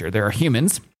in this future. There are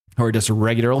humans, who are just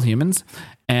regular old humans,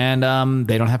 and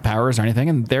they don't have powers or anything,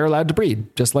 and they're allowed to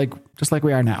breed, just like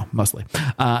we are now, mostly.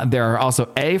 There are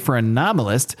also A for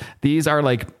anomalist. These are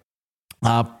like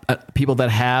people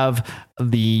that have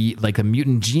the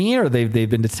mutant gene, or they've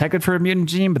been detected for a mutant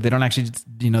gene, but they don't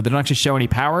actually show any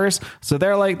powers. So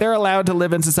they're allowed to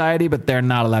live in society, but they're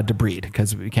not allowed to breed,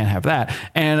 because we can't have that.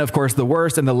 And of course, the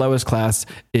worst and the lowest class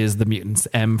is the mutants,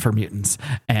 M for mutants,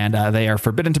 and they are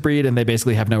forbidden to breed, and they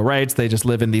basically have no rights. They just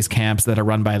live in these camps that are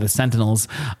run by the Sentinels,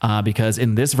 because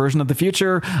in this version of the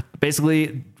future,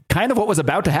 basically, kind of what was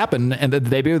about to happen and the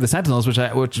debut of the Sentinels, which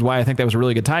is why I think that was a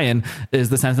really good tie-in, is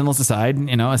the Sentinels decide,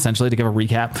 essentially, to give a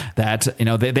recap, that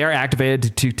they are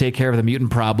activated to take care of the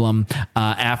mutant problem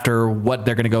after what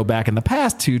they're going to go back in the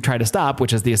past to try to stop,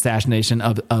 which is the assassination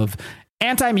of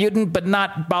anti-mutant, but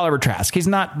not Bolivar Trask. He's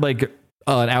not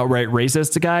an outright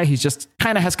racist guy. He's just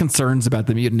kind of has concerns about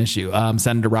the mutant issue,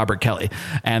 Senator Robert Kelly.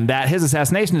 And that his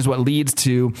assassination is what leads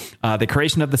to the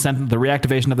creation of the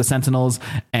reactivation of the Sentinels,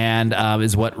 and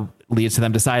is what leads to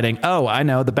them deciding, oh, I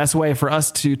know, the best way for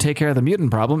us to take care of the mutant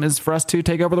problem is for us to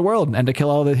take over the world and to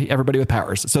kill everybody with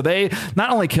powers. So they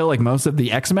not only kill like most of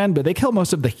the X-Men, but they kill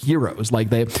most of the heroes. Like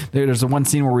there's one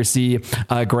scene where we see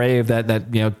a grave that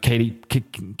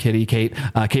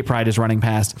Kate Pryde is running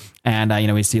past,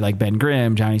 and we see like Ben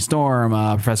Grimm, Johnny Storm,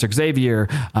 Professor Xavier,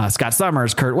 Scott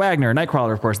Summers, Kurt Wagner,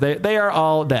 Nightcrawler, of course. They are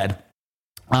all dead.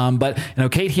 But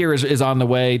Kate here is on the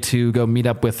way to go meet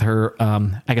up with her,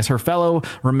 her fellow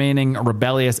remaining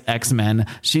rebellious X-Men.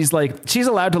 She's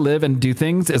allowed to live and do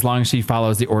things as long as she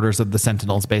follows the orders of the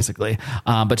Sentinels, basically.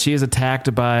 But she is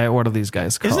attacked by, what are these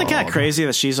guys called? Isn't it kind of crazy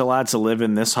that she's allowed to live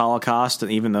in this Holocaust,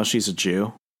 and even though she's a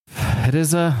Jew? It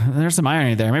is. There's some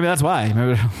irony there. Maybe that's why.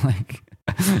 Maybe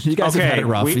you guys have had it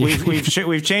rough.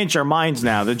 We've changed our minds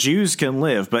now. The Jews can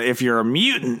live, but if you're a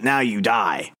mutant, now you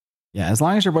die. Yeah, as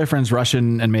long as your boyfriend's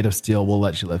Russian and made of steel, we'll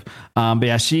let you live. But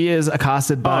yeah, she is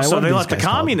accosted by. So they let the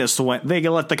communists they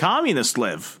let the communists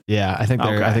live. Yeah, I think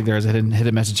there's a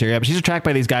hidden message here. Yeah, but she's attacked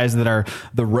by these guys that are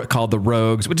called the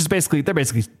Rogues, which is basically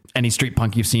any street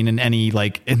punk you've seen in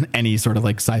any sort of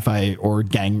like sci-fi or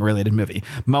gang related movie.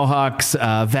 Mohawks,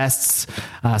 vests,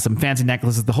 some fancy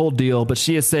necklaces, the whole deal. But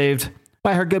she is saved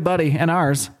by her good buddy and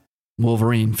ours,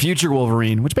 Wolverine, future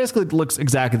Wolverine, which basically looks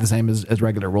exactly the same as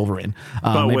regular Wolverine,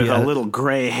 but with a little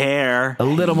gray hair, a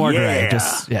little more gray.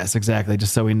 Yes, exactly.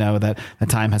 Just so we know that the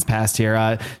time has passed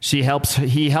here. He helps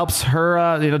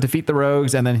her, defeat the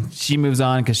Rogues, and then she moves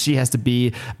on because she has to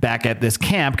be back at this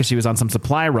camp because she was on some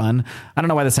supply run. I don't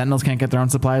know why the Sentinels can't get their own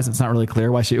supplies. It's not really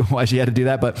clear why she had to do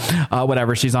that, but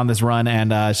whatever. She's on this run,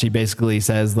 and she basically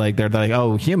says they're like,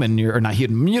 oh, mutant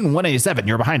 187,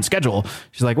 you're behind schedule.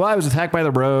 She's like, well, I was attacked by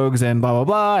the Rogues and blah, blah,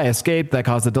 blah. I escaped. That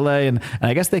caused a delay. And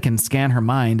I guess they can scan her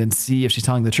mind and see if she's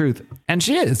telling the truth. And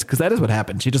she is, because that is what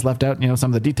happened. She just left out,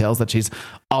 some of the details that she's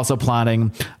also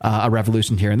plotting a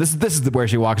revolution here. And this is where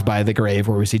she walks by the grave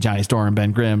where we see Johnny Storm,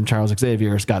 Ben Grimm, Charles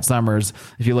Xavier, Scott Summers.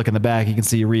 If you look in the back, you can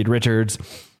see Reed Richards.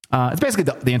 It's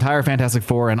basically the entire Fantastic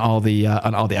Four and all the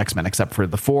X-Men, except for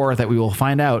the four that we will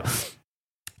find out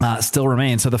still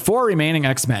remain. So the four remaining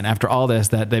X-Men, after all this,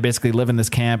 that they basically live in this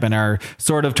camp and are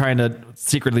sort of trying to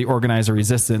secretly organize a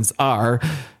resistance, are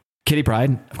Kitty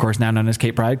Pryde, of course, now known as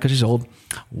Kate Pryde because she's old,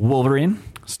 Wolverine,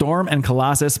 Storm, and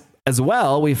Colossus. As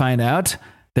well, we find out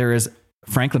there is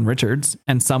Franklin Richards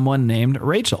and someone named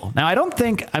Rachel. Now,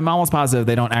 I'm almost positive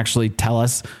they don't actually tell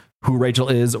us who Rachel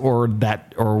is or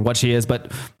what she is,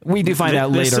 but we do find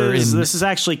out later. This is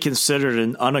actually considered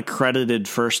an unaccredited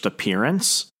first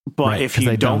appearance. But right, if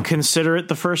you don't consider it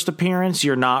the first appearance,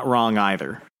 you're not wrong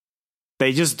either.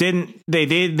 They just didn't. They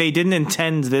didn't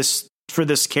intend this for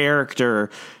this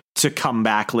character to come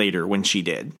back later when she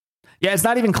did. Yeah, it's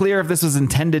not even clear if this was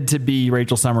intended to be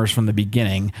Rachel Summers from the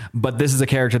beginning, but this is a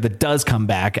character that does come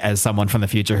back as someone from the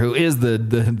future who is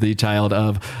the child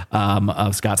of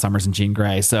Scott Summers and Jean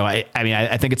Grey. So I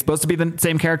think it's supposed to be the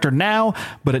same character now,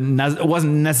 but it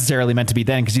wasn't necessarily meant to be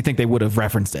then because you think they would have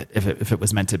referenced it if it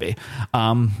was meant to be.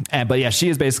 But yeah, she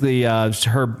is basically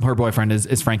her boyfriend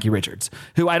is Frankie Richards,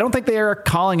 who I don't think they are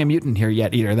calling a mutant here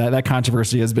yet either. That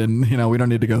controversy has been, we don't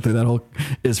need to go through that whole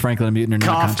is Franklin a mutant or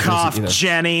not. Cough,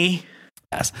 Jenny.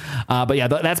 Yes. But yeah,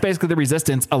 that's basically the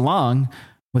Resistance along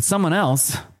with someone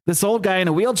else. This old guy in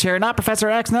a wheelchair, not Professor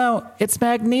X. No, it's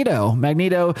Magneto.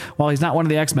 Magneto, while he's not one of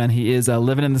the X-Men, he is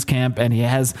living in this camp, and he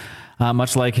has,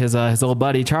 much like his old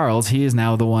buddy Charles, he is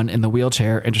now the one in the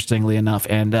wheelchair, interestingly enough.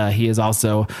 And he is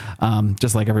also,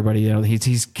 just like everybody,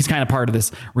 he's kind of part of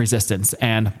this Resistance.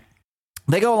 And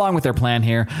they go along with their plan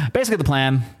here. Basically, the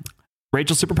plan...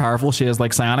 Rachel's super powerful. She has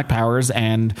like psionic powers,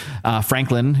 and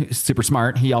Franklin, who's super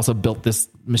smart, he also built this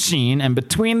machine. And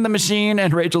between the machine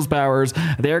and Rachel's powers,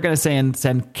 they're going to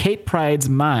send Kate Pryde's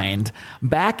mind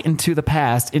back into the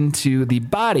past, into the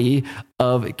body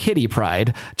of Kitty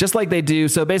Pryde, just like they do.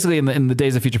 So basically in the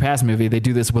Days of Future Past movie, they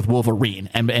do this with Wolverine,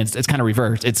 and it's kind of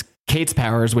reversed. It's Kate's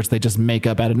powers, which they just make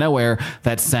up out of nowhere,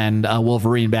 that send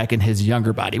Wolverine back in his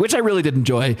younger body, which I really did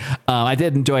enjoy. I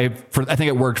did enjoy. I think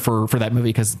it worked for that movie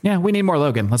because we need more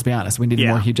Logan. Let's be honest, we need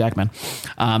more Hugh Jackman.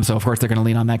 So of course they're going to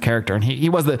lean on that character, and he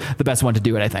was the best one to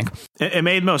do it. I think it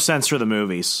made most sense for the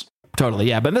movies. Totally,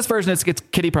 yeah. But in this version, it's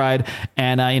Kitty Pryde,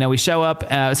 and we show up.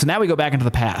 So now we go back into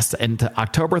the past, into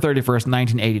October 31st,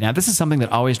 1980. Now this is something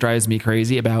that always drives me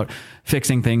crazy about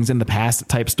fixing things in the past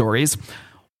type stories.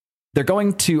 They're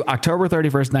going to October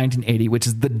 31st, 1980, which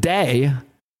is the day.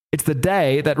 It's the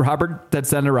day that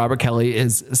Senator Robert Kelly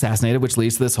is assassinated, which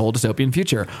leads to this whole dystopian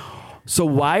future. So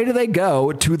why do they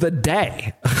go to the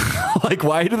day? Like,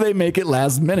 why do they make it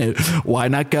last minute? Why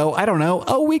not go, I don't know,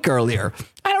 a week earlier?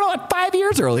 I don't know, like 5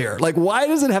 years earlier. Like, why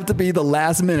does it have to be the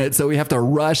last minute? So we have to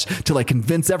rush to like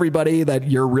convince everybody that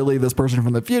you're really this person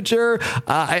from the future.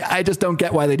 I just don't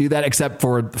get why they do that, except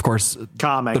for, of course,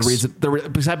 comics.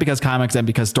 Except because comics and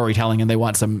because storytelling, and they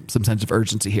want some sense of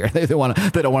urgency here. They don't want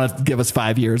to give us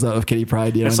 5 years of Kitty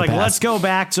Pryde. It's like, let's go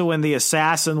back to when the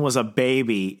assassin was a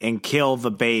baby and kill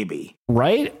the baby.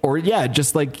 Right? Or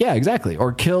exactly.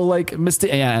 Or kill like Misty.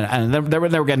 Yeah, and they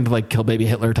were getting to like kill baby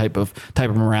Hitler type of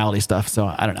morality stuff. So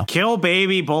I don't know. Kill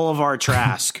baby Bolivar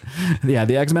Trask. Yeah,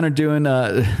 the X-Men are doing.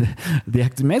 The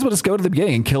X may as well just go to the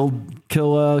beginning and kill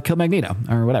Magneto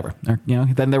or whatever. Or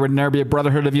then there would never be a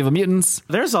Brotherhood of Evil Mutants.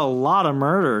 There's a lot of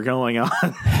murder going on.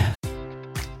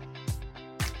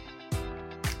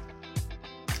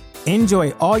 Enjoy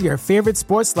all your favorite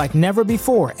sports like never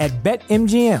before at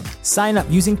BetMGM. Sign up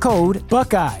using code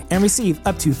Buckeye and receive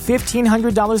up to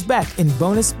 $1,500 back in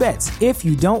bonus bets if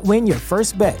you don't win your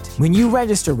first bet. When you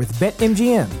register with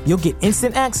BetMGM, you'll get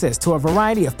instant access to a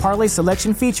variety of parlay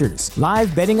selection features,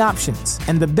 live betting options,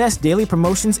 and the best daily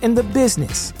promotions in the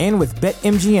business. And with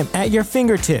BetMGM at your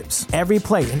fingertips, every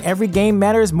play and every game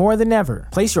matters more than ever.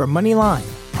 Place your money line,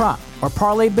 prop, or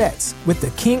parlay bets with the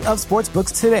king of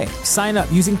sportsbooks today. Sign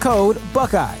up using code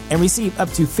Buckeye and receive up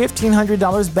to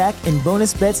 $1,500 back in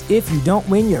bonus bets if you don't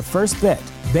win your first bet.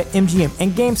 BetMGM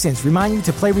and GameSense remind you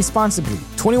to play responsibly.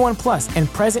 21 plus and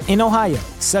present in Ohio,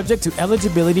 subject to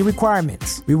eligibility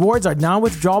requirements. Rewards are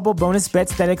non-withdrawable bonus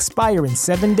bets that expire in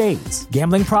 7 days.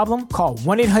 Gambling problem? Call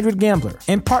 1-800-GAMBLER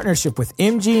in partnership with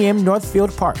MGM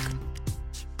Northfield Park.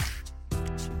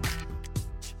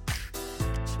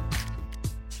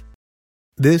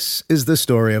 This is the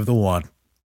story of the one.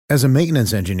 As a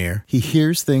maintenance engineer, he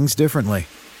hears things differently.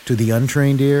 To the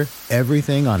untrained ear,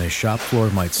 everything on his shop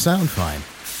floor might sound fine,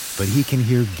 but he can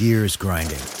hear gears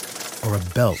grinding or a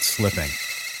belt slipping.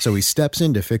 So he steps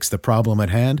in to fix the problem at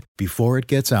hand before it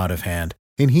gets out of hand.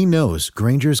 And he knows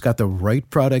Grainger's got the right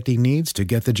product he needs to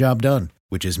get the job done,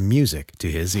 which is music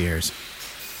to his ears.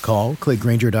 Call, click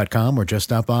Grainger.com, or just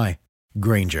stop by.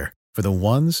 Grainger, for the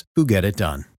ones who get it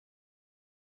done.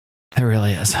 It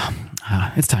really is.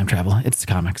 It's time travel. It's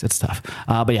comics. It's stuff.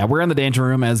 But yeah, we're in the Danger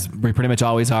Room, as we pretty much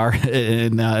always are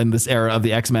in this era of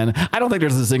the X-Men. I don't think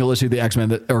there's a single issue of the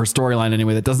X-Men or storyline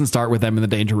anyway that doesn't start with them in the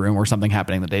Danger Room or something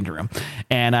happening in the Danger Room.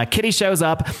 And Kitty shows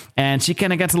up, and she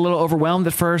kind of gets a little overwhelmed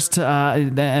at first,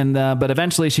 but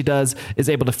eventually she is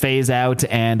able to phase out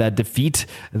and defeat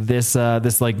this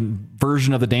like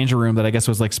version of the Danger Room that I guess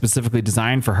was like specifically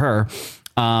designed for her.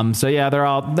 So yeah,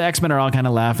 the X-Men are all kind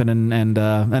of laughing and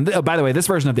by the way, this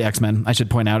version of the X-Men, I should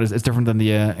point out, is different than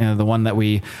the one that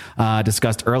we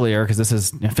discussed earlier, because this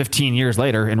is 15 years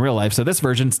later in real life. So this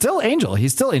version, still Angel.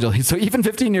 He's still Angel. So even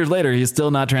 15 years later, he's still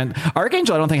not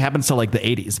Archangel. I don't think happens till like the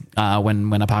 80s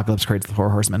when Apocalypse creates the Four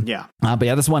Horsemen. Yeah. But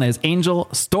yeah, this one is Angel,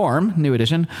 Storm, new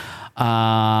edition,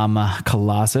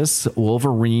 Colossus,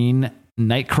 Wolverine,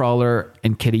 Nightcrawler,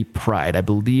 and Kitty Pryde. I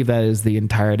believe that is the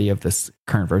entirety of this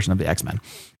current version of the X-Men.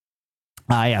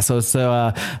 So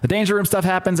the Danger Room stuff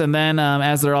happens, and then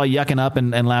as they're all yucking up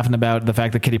and laughing about the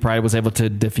fact that Kitty Pryde was able to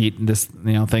defeat this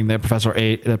thing that Professor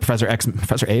X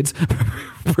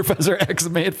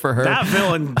made for her. That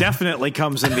villain definitely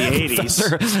comes in the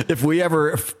 80s. If we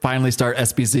ever finally start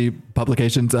SBC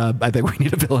publications, I think we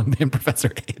need a villain named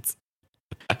Professor AIDS.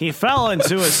 He fell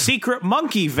into a secret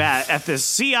monkey vat at the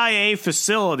CIA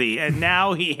facility, and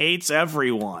now he hates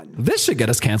everyone. This should get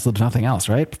us canceled if nothing else,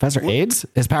 right? Professor AIDS?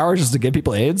 His power is just to give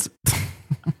people AIDS?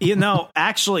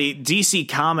 Actually, DC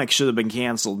Comics should have been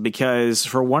canceled, because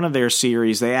for one of their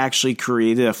series, they actually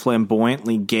created a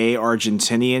flamboyantly gay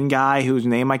Argentinian guy whose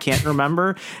name I can't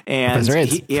remember. And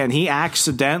he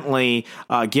accidentally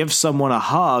gives someone a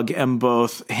hug, and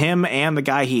both him and the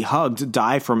guy he hugged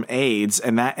die from AIDS,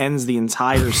 and that ends the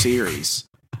entire series.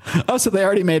 Oh, so they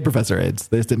already made Professor AIDS.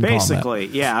 They just didn't Basically, call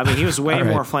him that. Yeah. I mean, he was way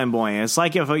more flamboyant. It's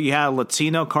like if you had a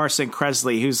Latino Carson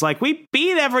Kressley who's like, we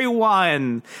beat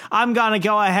everyone. I'm going to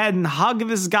go ahead and hug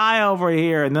this guy over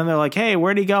here. And then they're like, hey,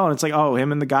 where'd he go? And it's like, oh,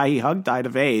 him and the guy he hugged died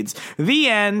of AIDS. The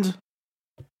end.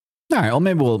 All right. Well,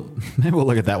 maybe we'll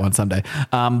look at that one someday.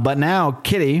 But now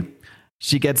Kitty,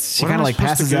 she kind of like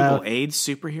passes out. AIDS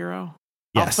superhero?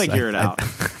 Yes, I'll figure it out.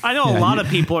 I know a lot of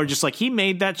people are just like, he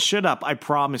made that shit up. I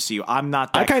promise you, I'm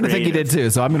not that I kind of think he did too,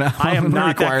 so I am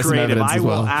not that creative. I will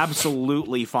well.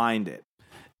 absolutely find it.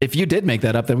 If you did make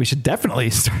that up, then we should definitely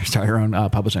start our own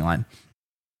publishing line.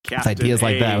 With ideas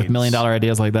like that, with $1 million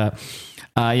ideas like that.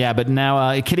 But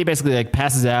now Kitty basically like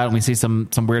passes out, and we see some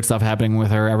weird stuff happening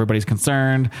with her. Everybody's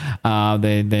concerned.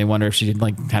 They wonder if she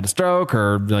like had a stroke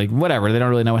or like whatever. They don't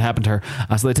really know what happened to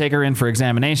her. So they take her in for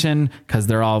examination because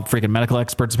they're all freaking medical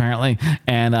experts apparently.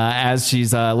 And as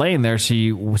she's laying there,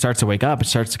 she starts to wake up. It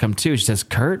starts to come to. She says,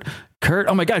 Kurt,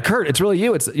 oh my God, Kurt, it's really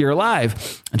you. You're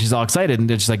alive. And she's all excited. And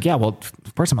she's like, yeah, well,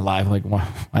 of course I'm alive. Like, why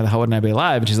the hell wouldn't I be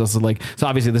alive? And she's also like, so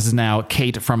obviously this is now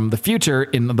Kate from the future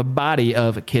in the body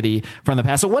of Kitty from the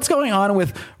past. So what's going on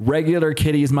with regular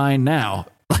Kitty's mind now?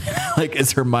 Like,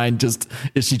 is her mind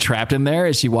is she trapped in there?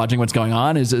 Is she watching what's going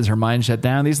on? Is her mind shut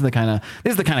down? These are the kind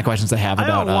of questions I have about.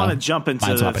 I don't want to jump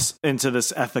into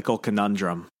this ethical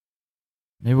conundrum.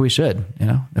 Maybe we should,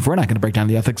 if we're not going to break down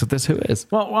the ethics of this, who is?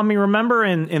 Well, I mean, remember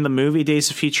in the movie Days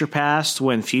of Future Past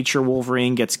when future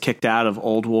Wolverine gets kicked out of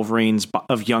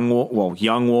young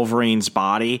Wolverine's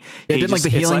body? Yeah, did like the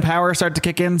healing power start to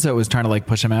kick in? So it was trying to like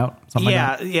push him out?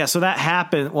 Yeah. So that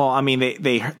happened. Well, I mean,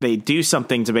 they do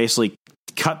something to basically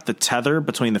cut the tether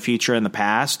between the future and the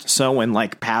past. So when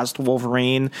like past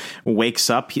Wolverine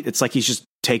wakes up, it's like he's just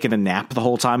taking a nap the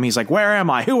whole time. He's like, where am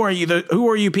I? Who are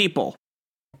you people?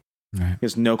 Right. He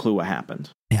has no clue what happened.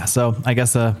 Yeah, so I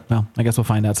guess we'll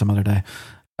find out some other day.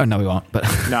 Oh no, we won't. But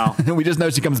no, we just know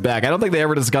she comes back. I don't think they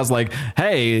ever discuss like,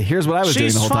 hey, here's what I was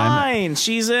doing the whole time.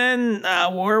 She's in.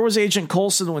 Where was Agent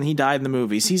Coulson when he died in the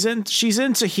movies? She's in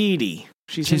Tahiti.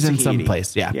 She's in some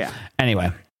place. Yeah.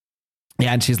 Anyway.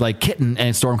 Yeah, and she's like, Kitten,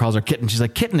 and Storm calls her Kitten. She's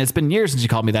like, Kitten, it's been years since you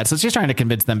called me that. So she's trying to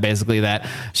convince them basically that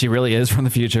she really is from the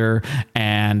future,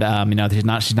 and she's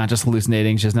not just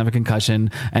hallucinating. She doesn't have a concussion,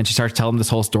 and she starts telling this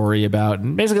whole story about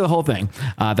basically the whole thing.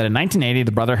 That in 1980,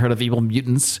 the Brotherhood of Evil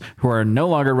Mutants, who are no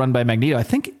longer run by Magneto.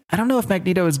 I don't know if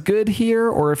Magneto is good here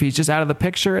or if he's just out of the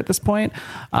picture at this point.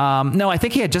 No, I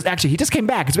think he just came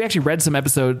back because we actually read some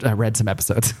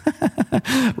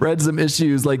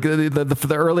issues like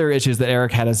the earlier issues that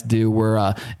Eric had us do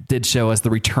did show us the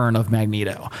return of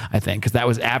Magneto, I think, because that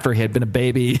was after he had been a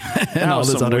baby and all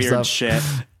this other stuff. Shit.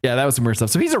 Yeah, that was some weird stuff.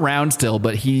 So he's around still,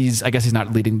 but I guess he's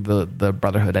not leading the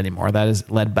Brotherhood anymore. That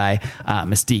is led by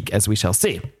Mystique, as we shall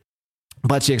see.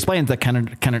 But she explains that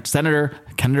Senator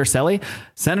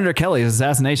Kelly's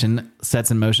assassination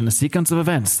sets in motion a sequence of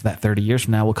events that 30 years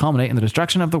from now will culminate in the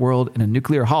destruction of the world in a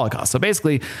nuclear holocaust. So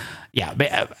basically, yeah,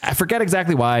 I forget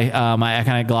exactly why. I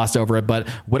kind of glossed over it, but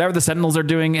whatever the Sentinels are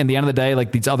doing, in the end of the day,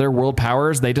 like these other world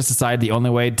powers, they just decide the only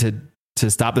way to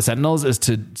stop the Sentinels is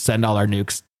to send all our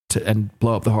nukes and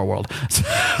blow up the whole world.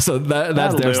 So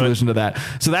that's their solution to that.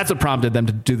 So that's what prompted them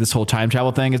to do this whole time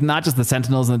travel thing. It's not just the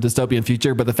Sentinels in the dystopian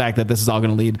future, but the fact that this is all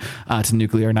going to lead to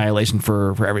nuclear annihilation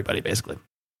for everybody, basically.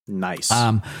 Nice.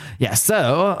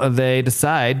 So they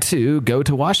decide to go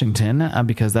to Washington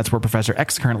because that's where Professor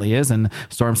X currently is. And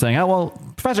Storm's saying, oh, well,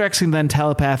 Professor X can then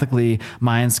telepathically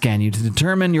mind scan you to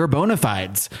determine your bona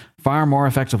fides far more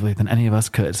effectively than any of us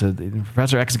could. So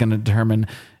Professor X is going to determine,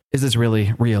 is this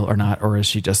really real or not, or is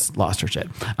she just lost her shit?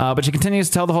 But she continues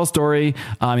to tell the whole story.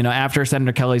 After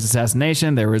Senator Kelly's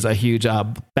assassination, there was a huge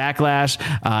backlash.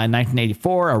 In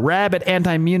 1984, a rabid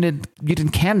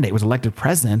anti-mutant candidate was elected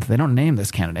president. They don't name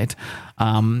this candidate.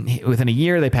 Within a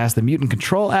year, they passed the Mutant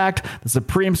Control Act. The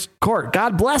Supreme Court,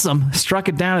 God bless them, struck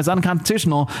it down as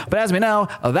unconstitutional. But as we know,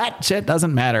 that shit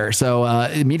doesn't matter. So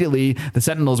immediately, the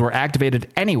Sentinels were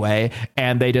activated anyway,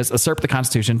 and they just usurped the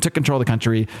Constitution, took control of the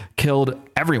country, killed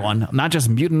everyone, not just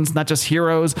mutants, not just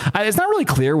heroes. It's not really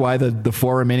clear why the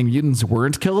four remaining mutants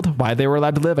weren't killed, why they were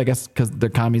allowed to live. I guess because they're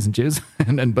commies and Jews,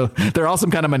 and they're all some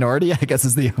kind of minority, I guess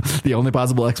is the only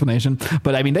possible explanation.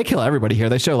 But I mean, they kill everybody here.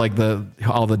 They show like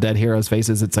all the dead heroes'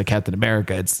 faces. It's like Captain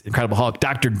America, it's Incredible Hulk,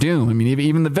 Doctor Doom. I mean,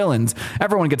 even the villains,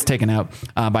 everyone gets taken out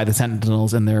by the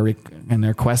Sentinels in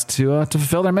their quest to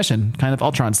fulfill their mission, kind of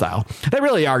Ultron style. They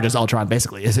really are just Ultron,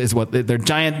 basically. Is what they're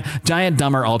giant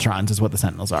dumber Ultrons is what the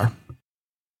Sentinels are.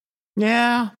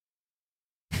 Yeah.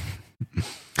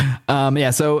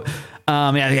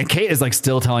 Kate is like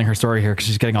still telling her story here because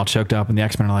she's getting all choked up, and the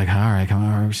X-Men are like, all right, come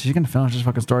on, she's gonna finish this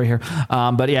fucking story here.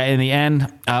 But yeah, in the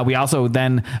end, we also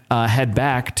then head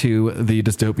back to the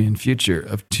dystopian future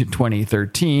of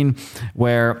 2013,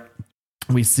 where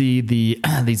we see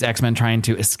these X-Men trying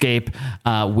to escape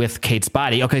with Kate's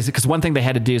body. Okay, because one thing they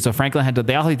had to do, so Franklin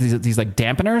they all had these like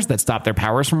dampeners that stop their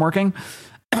powers from working.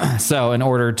 So in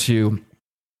order to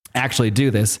actually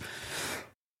do this,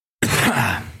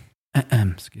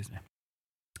 excuse me.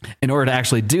 In order to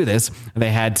actually do this, they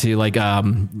had to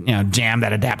jam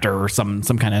that adapter or some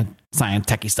kind of science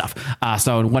techie stuff.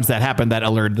 So once that happened, that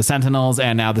alerted the Sentinels,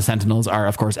 and now the Sentinels are,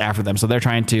 of course, after them. So they're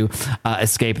trying to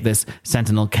escape this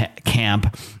Sentinel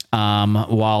camp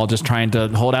while just trying to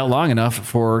hold out long enough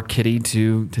for Kitty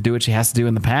to do what she has to do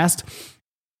in the past.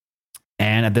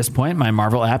 And at this point, my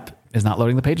Marvel app is not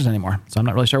loading the pages anymore. So I'm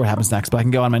not really sure what happens next, but I can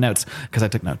go on my notes because I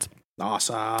took notes.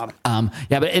 Awesome.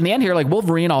 Yeah, but in the end here, like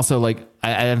Wolverine also, like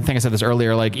I think I said this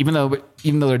earlier, like even though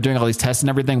they're doing all these tests and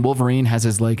everything, Wolverine has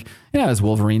his his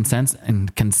Wolverine sense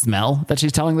and can smell that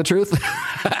she's telling the truth.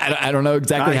 I don't know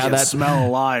exactly how that smell a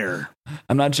liar.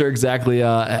 I'm not sure exactly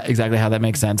how that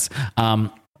makes sense.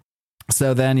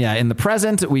 So then, in the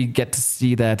present, we get to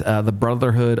see that the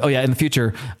Brotherhood. Oh, yeah, in the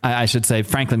future, I should say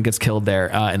Franklin gets killed there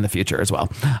in the future as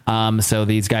well. So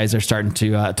these guys are starting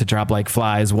to drop like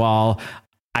flies. While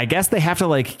I guess they have to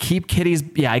like keep Kitty's.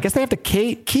 Yeah, I guess they have to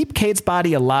keep Kate's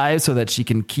body alive so that she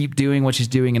can keep doing what she's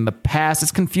doing in the past.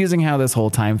 It's confusing how this whole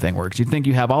time thing works. You'd think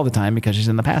you have all the time because she's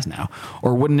in the past now,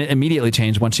 or wouldn't it immediately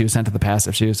change once she was sent to the past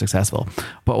if she was successful?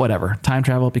 But whatever, time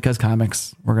travel because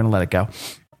comics. We're gonna let it go.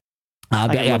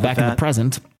 Back in the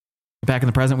present,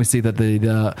 we see that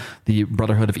the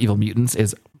Brotherhood of Evil Mutants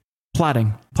is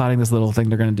plotting this little thing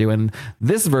they're going to do. And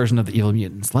this version of the Evil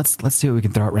Mutants, let's see what we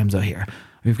can throw at Remzo here.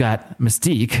 We've got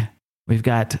Mystique, we've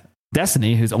got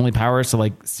Destiny, whose only power is to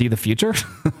like see the future,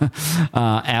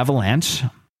 Avalanche,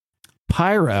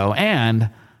 Pyro, and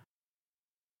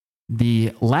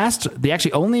the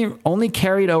actually only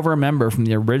carried over member from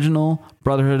the original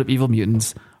Brotherhood of Evil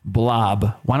Mutants,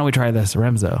 Blob. Why don't we try this,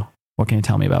 Remzo? What can you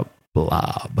tell me about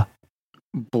Blob?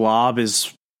 Blob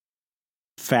is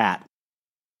fat.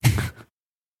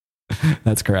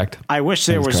 That's correct. I wish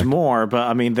there was more, but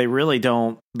I mean, they really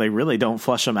don't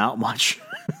flesh him out much.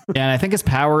 Yeah, and I think his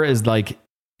power is like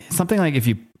something like if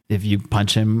you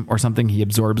punch him or something, he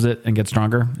absorbs it and gets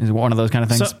stronger. Is one of those kind of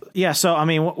things. So I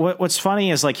mean, what's funny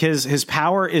is like his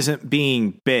power isn't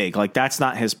being big. Like that's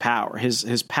not his power.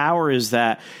 His power is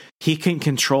that he can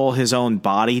control his own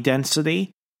body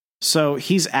density. So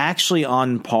he's actually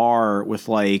on par with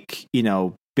like,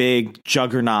 big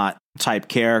Juggernaut type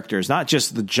characters, not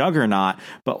just the Juggernaut,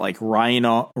 but like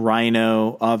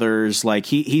Rhino, others. Like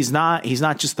he's not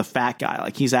just the fat guy.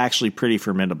 Like he's actually pretty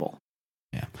formidable.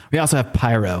 Yeah. We also have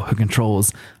Pyro, who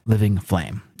controls living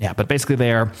flame. Yeah. But basically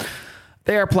they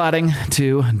are plotting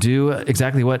to do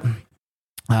exactly what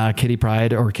Kate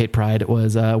Pryde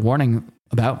was warning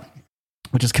about,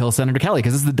 which is kill Senator Kelly,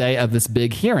 because this is the day of this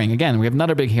big hearing. Again, we have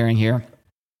another big hearing here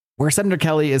where Senator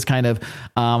Kelly is kind of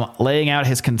laying out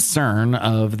his concern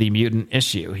of the mutant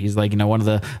issue. He's like, one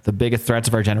of the biggest threats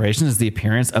of our generation is the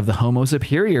appearance of the Homo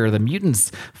Superior, the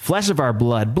mutants, flesh of our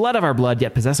blood of our blood,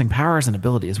 yet possessing powers and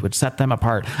abilities which set them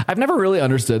apart. I've never really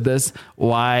understood this,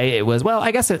 why it was, well,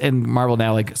 I guess in Marvel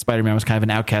now, like Spider-Man was kind of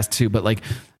an outcast too, but like,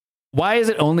 why is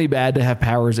it only bad to have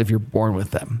powers if you're born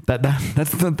with them?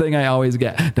 That's the thing I always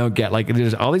don't get. Like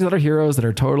there's all these other heroes that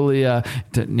are totally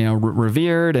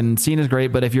revered and seen as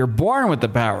great, but if you're born with the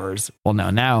powers, well, no,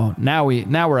 now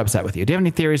we're upset with you. Do you have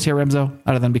any theories here, Remzo,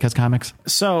 other than because comics?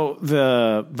 So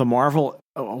the Marvel,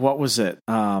 what was it?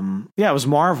 It was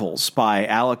Marvels by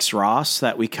Alex Ross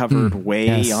that we covered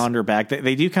yonder back.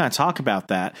 They do kind of talk about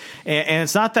that, and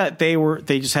it's not that they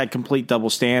just had complete double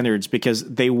standards, because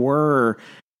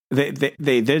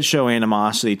They did show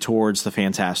animosity towards the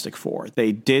Fantastic Four.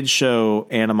 They did show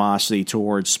animosity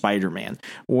towards Spider-Man.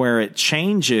 Where it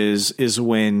changes is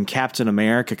when Captain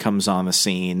America comes on the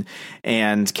scene,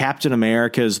 and Captain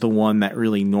America is the one that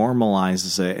really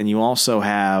normalizes it. And you also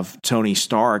have Tony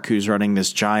Stark, who's running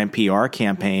this giant PR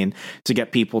campaign to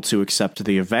get people to accept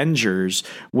the Avengers,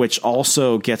 which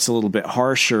also gets a little bit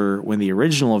harsher when the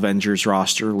original Avengers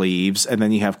roster leaves. And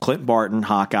then you have Clint Barton,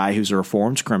 Hawkeye, who's a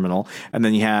reformed criminal. And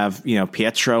then you have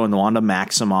Pietro and Wanda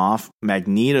Maximoff,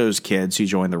 Magneto's kids, who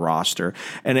joined the roster.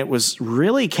 And it was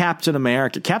really Captain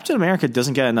America. Captain America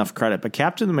doesn't get enough credit, but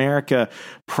Captain America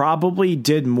probably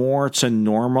did more to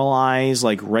normalize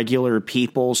like regular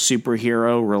people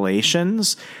superhero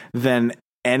relations than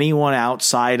anyone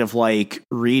outside of like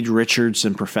Reed Richards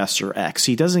and Professor X.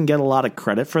 He doesn't get a lot of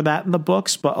credit for that in the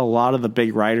books, but a lot of the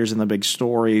big writers and the big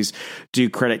stories do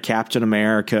credit Captain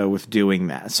America with doing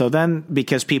that. So then,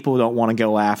 because people don't want to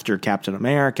go after Captain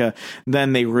America,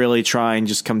 then they really try and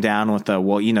just come down with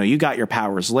you got your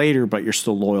powers later, but you're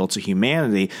still loyal to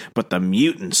humanity. But the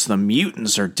mutants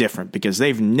are different because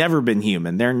they've never been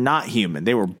human. They're not human.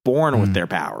 They were born with their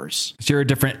powers. So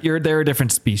they're a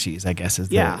different species, I guess, is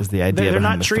the idea. They're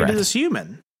not treated as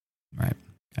human. Right.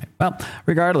 Okay. Well,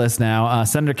 regardless now,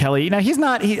 Senator Kelly, he's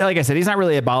not, like I said, he's not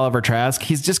really a Bolivar Trask.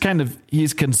 He's just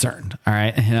he's concerned. All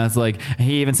right. It's like,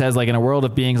 he even says, like, in a world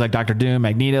of beings like Dr. Doom,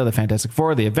 Magneto, the Fantastic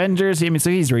Four, the Avengers. So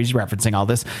he's referencing all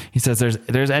this. He says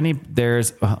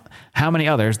how many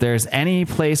others, there's any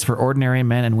place for ordinary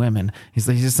men and women. He's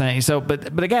just saying, so,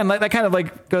 but again, that kind of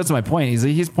like goes to my point.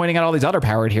 He's pointing out all these other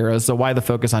powered heroes. So why the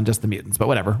focus on just the mutants? But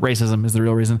whatever. Racism is the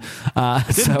real reason.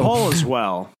 It didn't poll as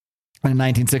well. In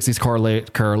 1960s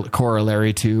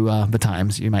corollary to the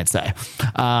times, you might say.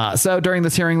 So during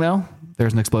this hearing, though,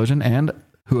 there's an explosion, and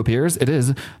who appears? It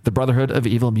is the Brotherhood of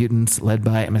Evil Mutants, led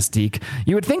by Mystique.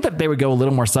 You would think that they would go a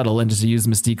little more subtle and just use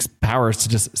Mystique's powers to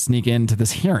just sneak into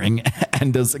this hearing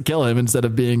and just kill him instead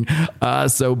of being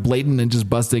so blatant and just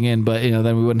busting in. But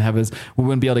then we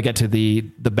wouldn't be able to get to the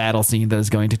battle scene that is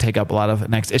going to take up a lot of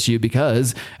next issue,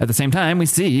 because at the same time we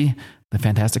see the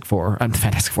Fantastic Four. What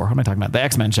am I talking about? The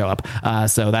X-Men show up.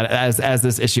 So that as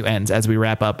this issue ends, as we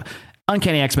wrap up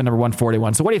Uncanny X-Men number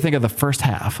 141. So what do you think of the first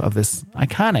half of this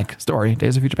iconic story,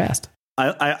 Days of Future Past?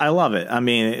 I love it. I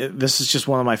mean, this is just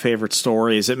one of my favorite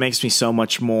stories. It makes me so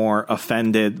much more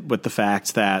offended with the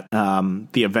fact that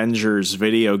the Avengers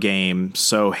video game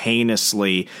so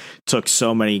heinously took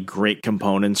so many great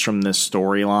components from this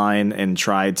storyline and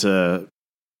tried to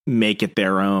make it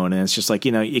their own. And it's just like,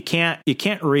 you can't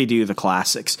redo the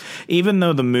classics. Even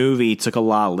though the movie took a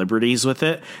lot of liberties with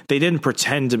it, they didn't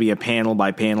pretend to be a panel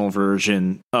by panel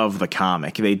version of the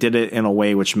comic. They did it in a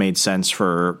way which made sense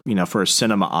for a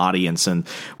cinema audience, and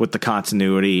with the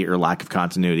continuity or lack of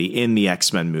continuity in the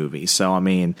X-Men movie. So I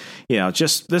mean,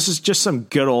 this is just some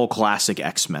good old classic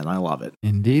X-Men. I love it.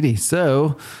 Indeedy.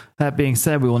 So that being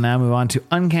said, we will now move on to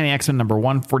Uncanny X-Men number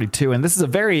 142. And this is a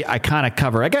very iconic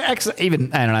cover. I don't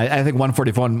know. I think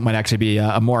 141 might actually be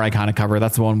a more iconic cover.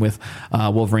 That's the one with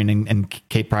Wolverine and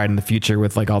Kate Pryde in the future,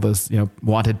 with like all those,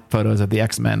 wanted photos of the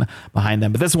X-Men behind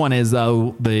them. But this one is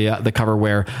the cover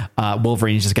where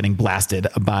Wolverine is just getting blasted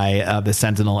by the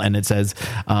Sentinel. And it says,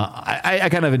 I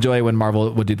kind of enjoy when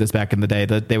Marvel would do this back in the day,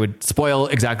 that they would spoil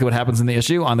exactly what happens in the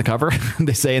issue on the cover.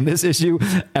 They say, in this issue,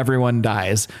 everyone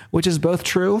dies, which is both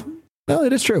true. Well,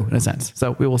 it is true in a sense.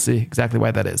 So we will see exactly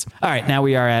why that is. All right. Now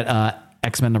we are at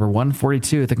X-Men number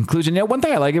 142 at the conclusion. One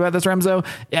thing I like about this, Remzo,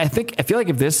 I feel like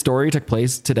if this story took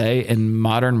place today in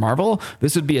modern Marvel,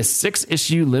 this would be a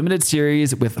 6-issue limited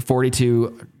series with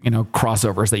 42,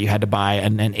 crossovers that you had to buy,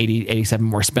 and 87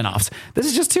 more spinoffs. This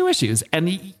is just 2 issues, and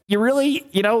you really,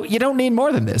 you don't need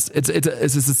more than this. It's a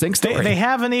succinct story. They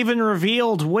haven't even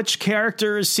revealed which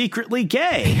character is secretly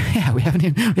gay. Yeah, we haven't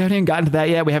even gotten to that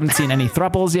yet. We haven't seen any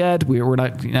thruples yet. We're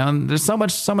not, there's so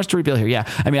much to reveal here. Yeah,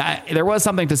 I mean, there was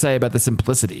something to say about the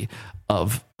simplicity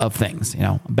of things,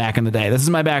 back in the day. This is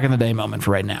my back in the day moment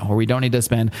for right now, where we don't need to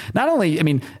spend not only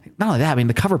that,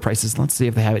 the cover prices. Let's see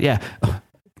if they have it. Yeah. Oh,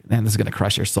 man, this is going to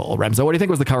crush your soul, Remzo. What do you think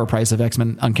was the cover price of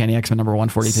Uncanny X-Men number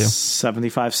 142?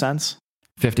 75 cents.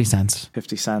 50 cents.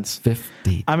 50 cents.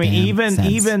 50. I mean,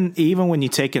 even when you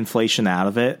take inflation out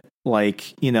of it,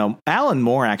 like, Alan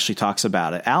Moore actually talks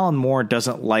about it. Alan Moore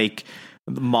doesn't like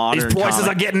modern. These prices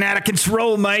are getting out of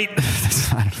control, mate.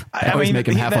 I always make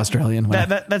him half Australian.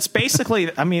 That's basically,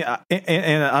 in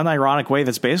an unironic way,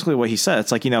 that's basically what he said.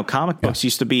 It's like, comic books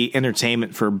used to be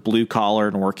entertainment for blue collar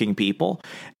and working people.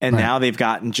 And now they've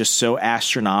gotten just so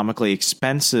astronomically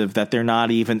expensive that they're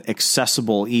not even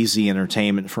accessible, easy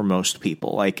entertainment for most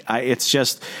people. Like, it's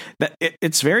just that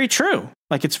it's very true.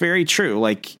 Like, it's very true.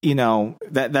 Like,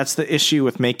 that's the issue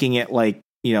with making it like,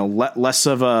 less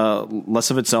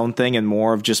of its own thing and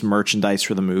more of just merchandise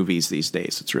for the movies these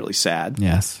days. It's really sad.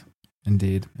 Yes,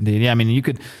 indeed. Yeah. I mean, you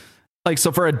could, like,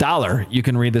 so for $1, you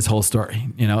can read this whole story,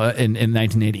 in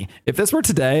 1980. If this were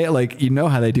today, like,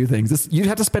 how they do things,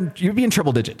 you'd be in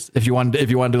triple digits if you wanted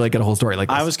to like get a whole story like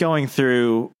this. I was going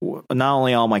through not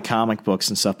only all my comic books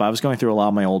and stuff, but I was going through a lot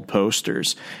of my old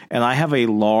posters, and I have a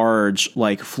large,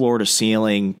 like, floor to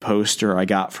ceiling poster I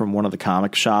got from one of the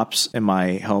comic shops in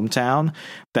my hometown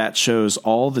that shows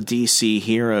all the DC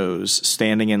heroes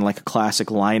standing in like a classic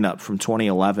lineup from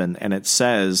 2011, and it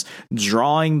says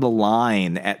 "Drawing the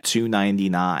Line at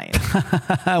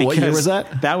 $2.99." What year was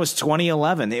that? That was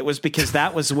 2011. It was because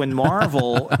that was when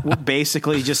Marvel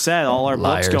basically just said all our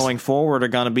books going forward are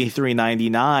going to be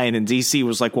 $3.99, and DC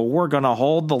was like, "Well, we're going to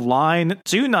hold the line at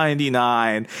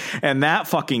 $2.99," and that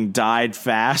fucking died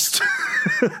fast.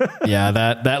 Yeah,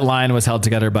 that line was held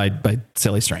together by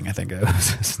silly string. I think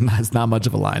it's not much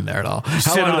of a line there at all.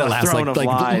 How long did it last?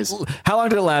 How long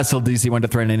did it last till DC went to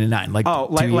 399?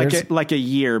 Like a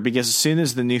year, because as soon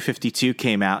as the New 52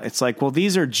 came out, it's like, well,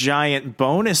 these are giant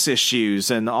bonus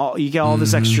issues and you get all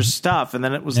this extra stuff, and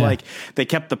then it was like they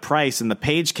kept the price and the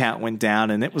page count went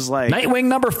down, and it was like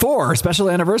Nightwing #4 special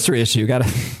anniversary issue. Got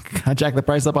to jack the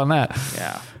price up on that.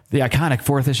 Yeah. The iconic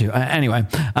 4th issue. Anyway,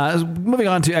 moving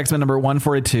on to X-Men number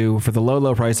 142 for the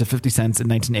low price of 50 cents in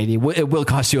 1980. It will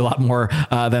cost you a lot more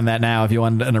than that now if you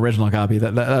want an original copy.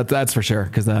 That's for sure.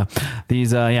 Because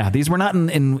these were not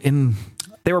in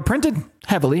they were printed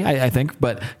heavily, I think,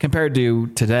 but compared to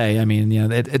today, I mean,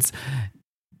 it's.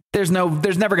 There's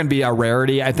never going to be a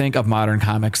rarity, I think, of modern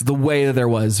comics the way that there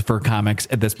was for comics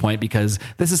at this point, because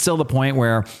this is still the point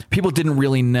where people didn't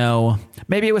really know.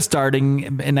 Maybe it was starting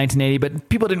in 1980, but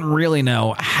people didn't really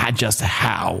know how.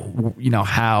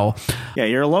 Yeah,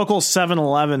 your local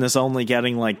 7-Eleven is only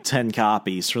getting like 10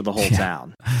 copies for the whole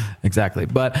town. Exactly.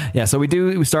 But yeah, so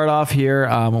we start off here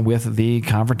with the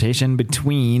confrontation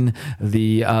between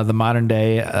the modern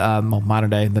day,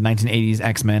 the 1980s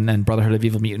X-Men and Brotherhood of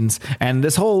Evil Mutants, and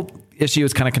this whole issue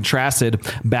is kind of contrasted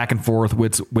back and forth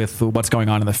with what's going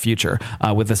on in the future,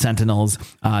 with the Sentinels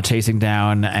chasing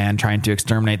down and trying to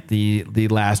exterminate the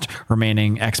last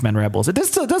remaining X-Men rebels. It does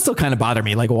still kind of bother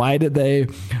me. Like, why did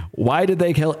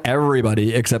they kill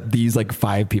everybody except these like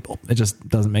 5 people? It just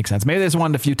doesn't make sense. Maybe they just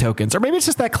wanted a few tokens, or maybe it's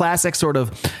just that classic sort of,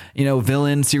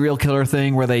 villain serial killer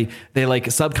thing where they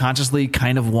like subconsciously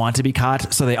kind of want to be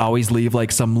caught. So they always leave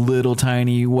like some little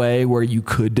tiny way where you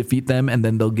could defeat them. And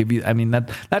then they'll give you,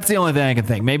 that's the only thing I can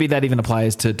think. Maybe that even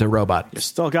applies to Robot. You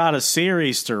still got a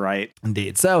series to write.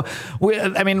 Indeed. So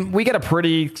we get a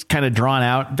pretty kind of drawn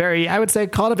out, I would say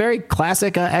call it a very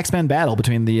classic X-Men battle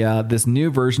between this new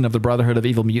version of the Brotherhood of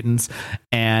Evil Mutants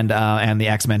and the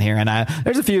X-Men here. And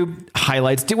there's a few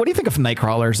highlights. What do you think of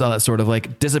Nightcrawler's sort of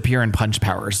like disappear and punch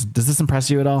powers? Does this impress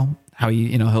you at all? How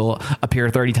he'll appear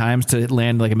 30 times to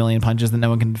land like a million punches that no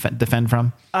one can defend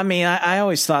from? I mean, I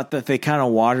always thought that they kind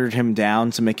of watered him down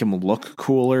to make him look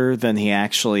cooler than he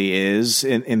actually is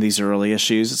in these early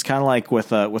issues. It's kind of like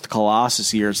with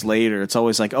Colossus years later. It's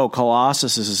always like, oh,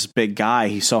 Colossus is this big guy.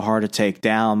 He's so hard to take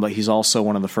down, but he's also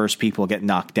one of the first people to get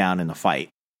knocked down in a fight.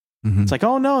 Mm-hmm. It's like,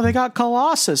 oh no, they got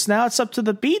Colossus. Now it's up to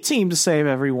the B team to save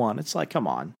everyone. It's like, come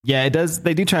on. Yeah, it does.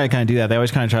 They do try to kind of do that. They always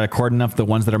kind of try to cordon up the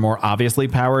ones that are more obviously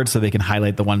powered so they can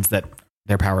highlight the ones that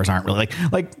their powers aren't really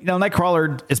like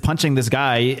Nightcrawler is punching this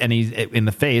guy and he's in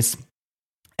the face.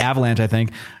 Avalanche, I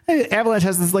think. Avalanche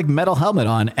has this like metal helmet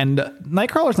on, and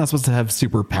Nightcrawler's not supposed to have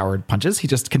super powered punches. He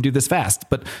just can do this fast.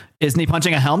 But isn't he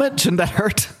punching a helmet? Shouldn't that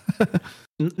hurt?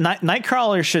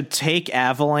 Nightcrawler should take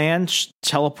Avalanche,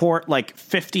 teleport like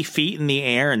 50 feet in the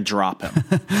air, and drop him.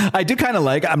 I do kind of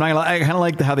like. I kind of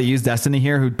like how they use Destiny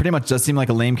here, who pretty much does seem like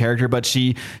a lame character, but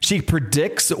she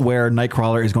predicts where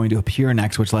Nightcrawler is going to appear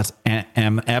next, which lets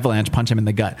Avalanche punch him in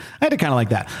the gut. I had to kind of like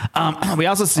that. We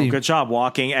also see good job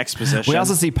walking exposition. We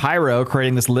also see Pyro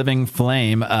creating this living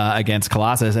flame against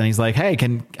Colossus, and he's like, "Hey,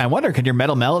 can your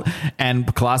metal melt?"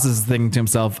 And Colossus is thinking to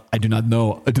himself, "I do not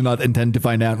know. I do not intend to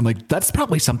find out." I'm like, that's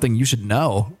probably something you should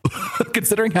know,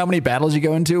 considering how many battles you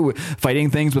go into fighting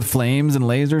things with flames and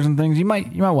lasers and things. You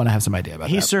might want to have some idea about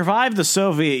that. He survived the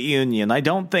Soviet Union. I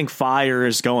don't think fire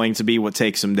is going to be what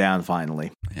takes him down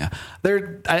finally. Yeah,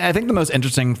 I think the most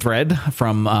interesting thread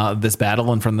from this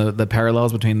battle and from the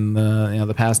parallels between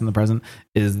the past and the present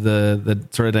is the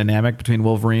sort of dynamic between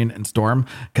Wolverine and Storm,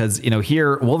 because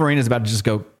here Wolverine is about to just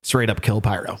go straight up kill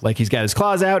Pyro. Like, he's got his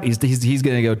claws out. He's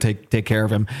going to go take care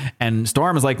of him. And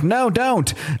Storm is like, no,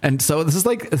 don't. And so this is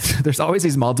like, there's always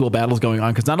these multiple battles going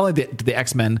on, because not only do the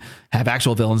X-Men have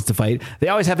actual villains to fight, they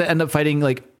always have to end up fighting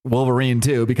like Wolverine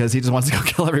too, because he just wants to go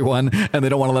kill everyone and they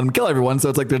don't want to let him kill everyone. So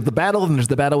it's like there's the battle and there's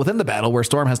the battle within the battle where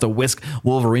Storm has to whisk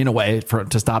Wolverine away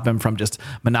to stop him from just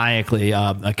maniacally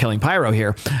killing Pyro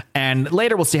here. And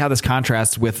later we'll see how this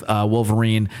contrasts with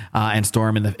Wolverine and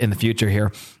Storm in the future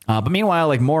here. But meanwhile,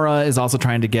 like, Mora is also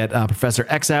trying to get Professor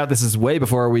X out. This is way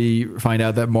before we find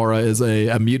out that Mora is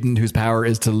a mutant whose power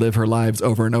is to live her lives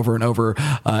over and over and over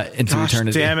into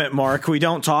eternity. Damn it, Mark. We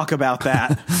don't talk about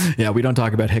that. Yeah, we don't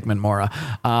talk about Hickman Mora.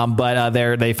 But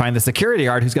they find the security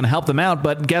guard who's going to help them out.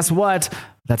 But guess what?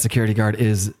 That security guard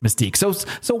is Mystique.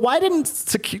 So why didn't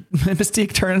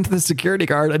Mystique turn into the security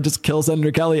guard and just kill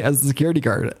Senator Kelly as the security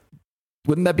guard?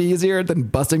 Wouldn't that be easier than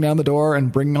busting down the door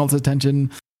and bringing all this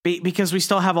attention? Because we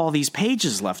still have all these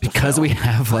pages left. Because we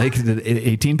have like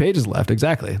 18 pages left.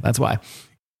 Exactly. That's why.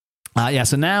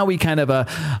 So now we kind of,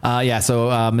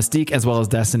 Mystique as well as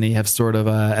Destiny have sort of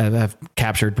have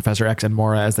captured Professor X and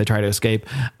Mora as they try to escape.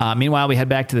 Meanwhile, we head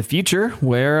back to the future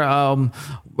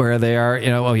where they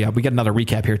are, we get another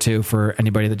recap here too for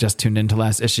anybody that just tuned into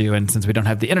last issue. And since we don't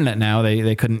have the internet now,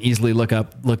 they couldn't easily look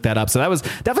that up. So that was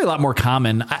definitely a lot more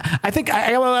common. I think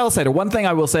I will say the one thing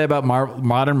I will say about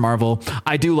modern Marvel,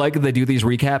 I do like that they do these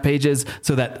recap pages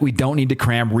so that we don't need to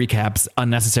cram recaps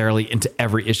unnecessarily into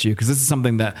every issue. Because this is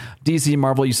something that DC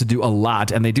Marvel used to do a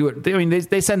lot, and they do it. I mean,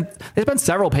 they spend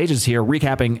several pages here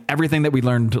recapping everything that we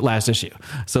learned last issue.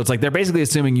 So it's like they're basically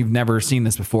assuming you've never seen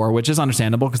this before, which is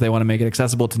understandable because they want to make it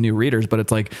accessible to new readers. But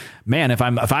it's like, man, if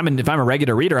I'm a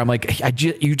regular reader, I'm like,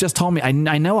 you just told me I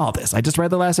know all this. I just read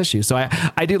the last issue. So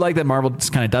I do like that Marvel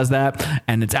just kind of does that,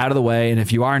 and it's out of the way. And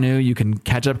if you are new, you can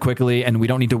catch up quickly, and we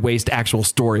don't need to waste actual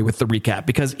story with the recap,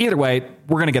 because either way,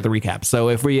 we're going to get the recap. So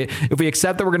if we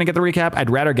accept that we're going to get the recap, I'd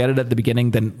rather get it at the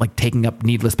beginning than like taking up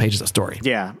needless pages of story.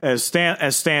 Yeah, as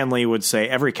Stan Lee would say,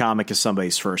 every comic is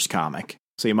somebody's first comic,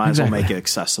 so you might as well make it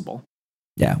accessible.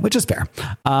 Yeah, which is fair.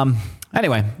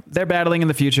 Anyway, they're battling in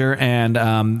the future, and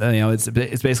it's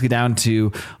basically down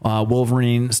to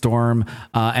Wolverine, Storm,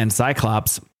 and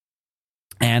Cyclops.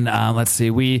 And let's see,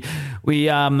 we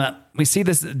see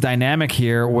this dynamic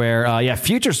here where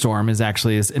Future Storm is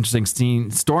actually this interesting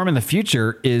scene. Storm in the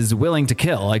future is willing to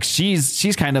kill. Like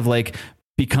she's kind of like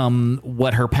become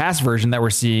what her past version that we're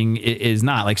seeing is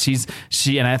not. Like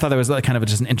she and I thought that was like kind of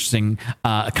just an interesting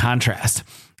contrast.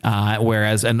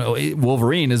 Whereas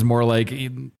Wolverine is more like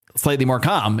slightly more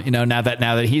calm, now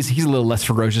that he's a little less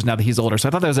ferocious now that he's older. So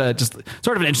I thought that was just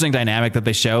sort of an interesting dynamic that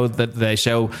they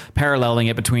show paralleling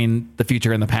it between the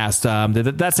future and the past.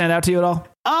 Did that stand out to you at all?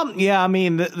 Yeah, I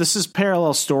mean, this is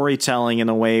parallel storytelling in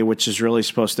a way, which is really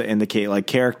supposed to indicate like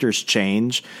characters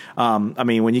change. I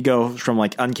mean, when you go from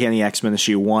like Uncanny X-Men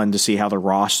issue 1 to see how the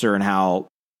roster and how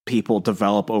people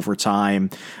develop over time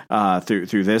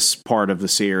through this part of the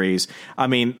series. I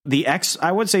mean,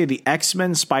 I would say the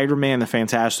X-Men, Spider-Man, the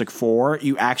Fantastic Four,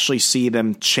 you actually see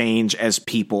them change as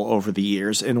people over the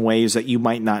years in ways that you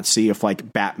might not see if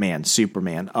like Batman,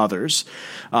 Superman, others,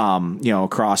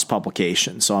 across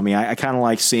publications. So, I mean, I kind of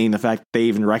like seeing the fact that they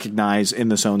even recognize in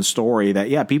this own story that,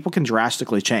 yeah, people can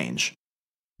drastically change.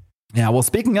 Yeah, well,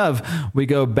 speaking of, we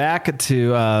go back to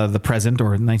the present,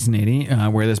 or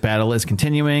 1980, where this battle is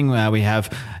continuing.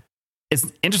 It's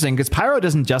interesting because Pyro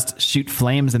doesn't just shoot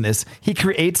flames in this. He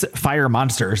creates fire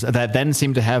monsters that then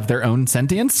seem to have their own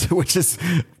sentience, which is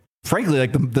frankly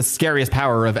like the scariest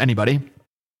power of anybody.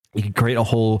 You can create a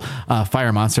whole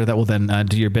fire monster that will then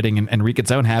do your bidding and wreak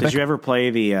its own havoc. Did you ever play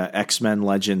the X-Men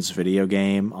Legends video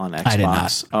game on Xbox? I did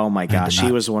not. Oh my gosh,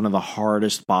 he was one of the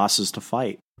hardest bosses to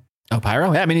fight. Oh,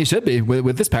 Pyro? Yeah, I mean, he should be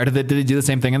with this power. Did he do the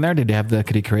same thing in there?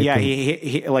 Could he create? Yeah,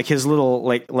 he like his little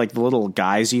like the little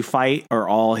guys you fight are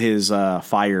all his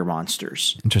fire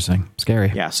monsters. Interesting,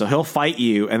 scary. Yeah, so he'll fight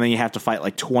you, and then you have to fight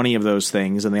like 20 of those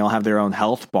things, and they all have their own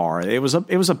health bar. It was a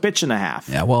bitch and a half.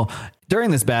 Yeah, well,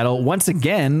 during this battle, once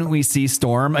again, we see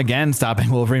Storm again stopping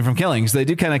Wolverine from killing. So they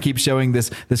do kind of keep showing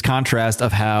this contrast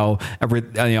of how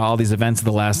all these events of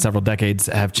the last several decades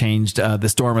have changed the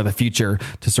Storm of the future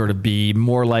to sort of be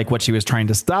more like what she was trying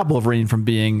to stop Wolverine from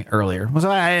being earlier.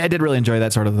 So I did really enjoy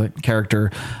that sort of the character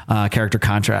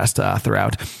contrast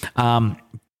throughout.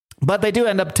 But they do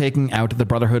end up taking out the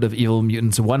Brotherhood of Evil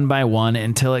Mutants one by one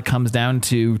until it comes down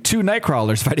to two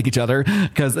Nightcrawlers fighting each other,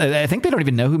 because I think they don't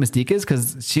even know who Mystique is,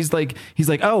 because he's like,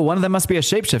 oh, one of them must be a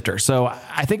shapeshifter. So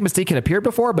I think Mystique had appeared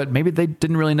before, but maybe they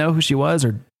didn't really know who she was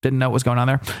or didn't know what was going on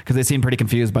there, because they seemed pretty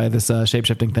confused by this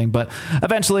shapeshifting thing. But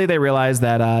eventually they realized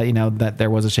that that there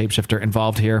was a shapeshifter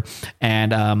involved here. And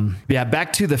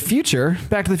back to the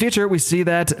future. We see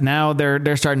that now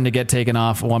they're starting to get taken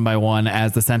off one by one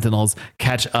as the Sentinels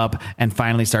catch up and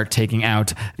finally start taking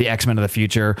out the X-Men of the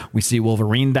future. We see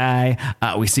Wolverine die.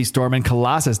 We see Storm and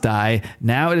Colossus die.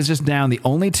 Now it is just down. The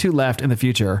only two left in the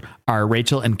future are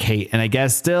Rachel and Kate. And I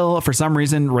guess still, for some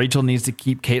reason, Rachel needs to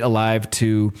keep Kate alive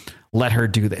to let her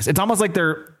do this. It's almost like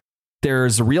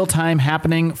there's real time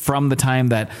happening from the time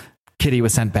that Kitty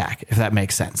was sent back, if that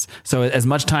makes sense. So as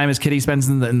much time as Kitty spends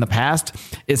in the past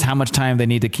is how much time they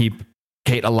need to keep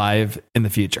Kate alive in the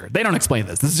future. They don't explain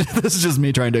this. This is just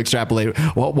me trying to extrapolate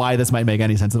why this might make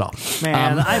any sense at all.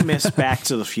 Man, I miss Back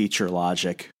to the Future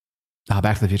logic.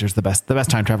 Back to the Future is the best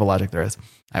time travel logic there is,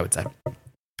 I would say.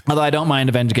 Although I don't mind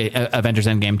Avengers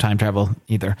Endgame time travel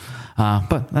either.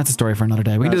 But that's a story for another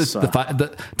day. We can do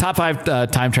the top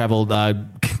 5 time travel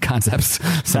concepts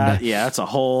someday. That's a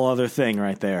whole other thing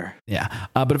right there. Yeah.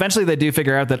 But eventually they do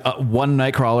figure out that one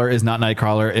Nightcrawler is not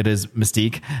Nightcrawler. It is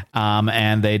Mystique.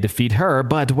 And they defeat her.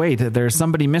 But wait, there's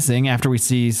somebody missing after we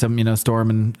see some, Storm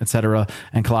and etc.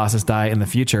 and Colossus die in the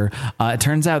future. It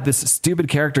turns out this stupid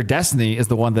character Destiny is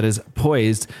the one that is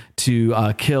poised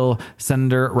to kill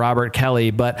Senator Robert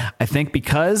Kelly. But I think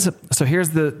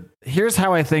here's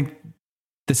how I think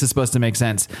this is supposed to make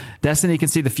sense. Destiny can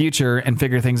see the future and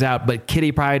figure things out, but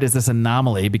Kitty Pryde is this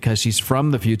anomaly because she's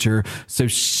from the future, so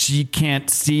she can't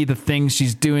see the things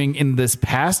she's doing in this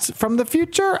past from the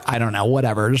future. I don't know,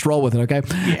 whatever. Just roll with it, okay?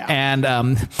 Yeah.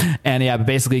 And yeah, but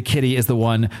basically Kitty is the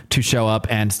one to show up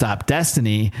and stop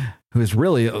Destiny, who is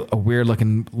really a weird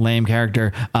looking lame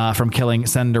character, from killing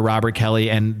Senator Robert Kelly.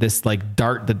 And this like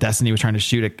dart that Destiny was trying to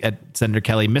shoot at Senator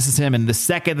Kelly misses him. And the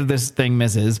second that this thing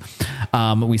misses,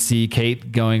 we see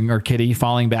Kitty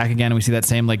falling back again. And we see that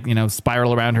same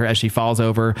spiral around her as she falls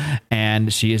over,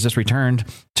 and she is just returned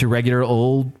to regular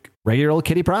old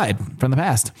Kitty Pryde from the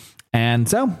past. And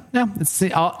so, yeah,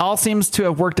 all seems to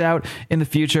have worked out in the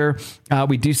future.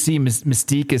 We do see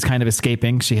Mystique is kind of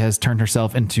escaping. She has turned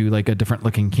herself into like a different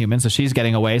looking human. So she's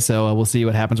getting away. So we'll see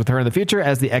what happens with her in the future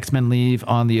as the X-Men leave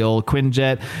on the old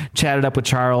Quinjet, chatted up with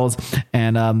Charles.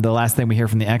 And the last thing we hear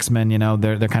from the X-Men,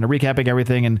 they're kind of recapping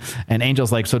everything. And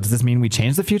Angel's like, so does this mean we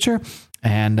change the future?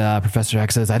 And Professor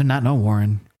X says, I did not know,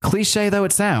 Warren. Cliche though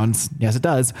it sounds, yes it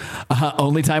does.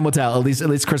 Only time will tell. At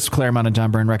least Chris Claremont and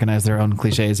John Byrne recognize their own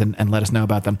cliches and let us know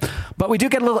about them. But we do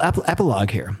get a little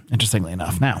epilogue here, interestingly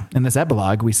enough. Now, in this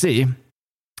epilogue, we see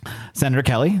Senator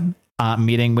Kelly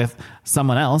meeting with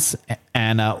someone else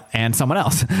and someone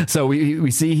else. So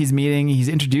we see he's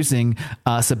introducing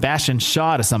Sebastian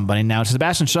Shaw to somebody. Now,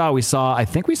 Sebastian Shaw, I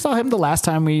think we saw him the last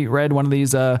time we read one of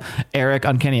these Eric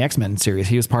Uncanny X-Men series.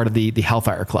 He was part of the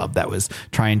Hellfire Club that was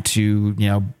trying to,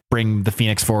 bring the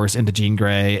Phoenix Force into Jean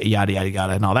Grey, yada, yada,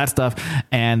 yada, and all that stuff.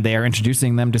 And they are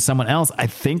introducing them to someone else. I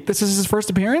think this is his first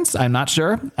appearance. I'm not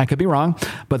sure. I could be wrong.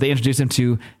 But they introduce him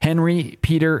to Henry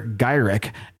Peter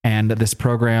Gyrick and this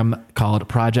program called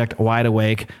Project Wide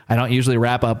Awake. I don't usually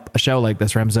wrap up a show like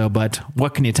this, Remzo, but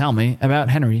what can you tell me about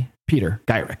Henry Peter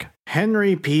Gyrick?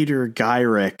 Henry Peter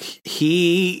Gyrick,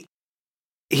 he's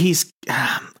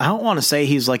I don't want to say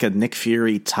he's like a Nick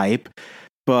Fury type,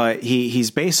 but he's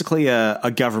basically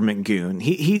a government goon.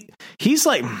 He's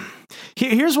like,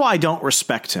 here's why I don't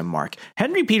respect him, Mark.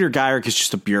 Henry Peter Gyrick is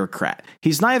just a bureaucrat.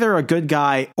 He's neither a good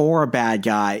guy or a bad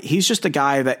guy. He's just a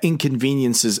guy that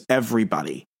inconveniences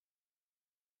everybody.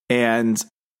 And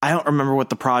I don't remember what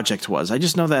the project was. I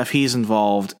just know that if he's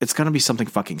involved, it's going to be something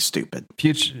fucking stupid.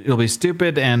 It'll be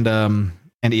stupid and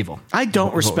evil. I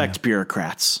don't respect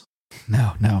bureaucrats.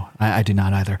 No, I do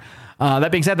not either.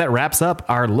 That being said, that wraps up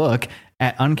our look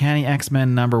at Uncanny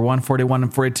X-Men number 141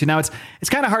 and 42. Now, it's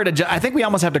kind of hard to I think we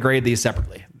almost have to grade these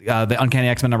separately. The Uncanny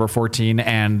X-Men number 14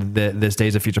 and this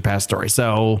Days of Future Past story.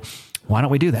 So why don't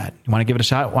we do that? You want to give it a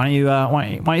shot? Why don't you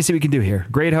see what we can do here?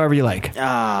 Grade however you like.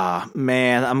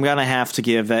 Man, I'm going to have to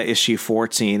give that issue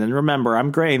 14. And remember, I'm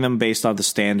grading them based on the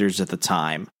standards at the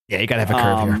time. Yeah, you got to have a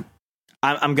curve here.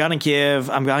 I'm gonna give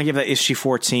that issue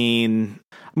 14.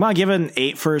 I'm gonna give it an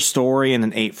 8 for a story and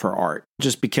an 8 for art,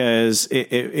 just because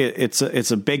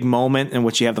it's a big moment in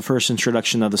which you have the first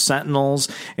introduction of the Sentinels,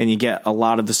 and you get a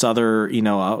lot of this other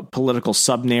political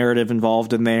sub narrative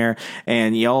involved in there,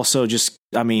 and you also just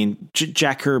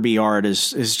Jack Kirby art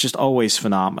is just always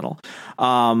phenomenal.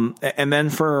 And then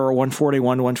for 141,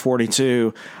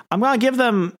 142, I'm gonna give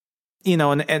them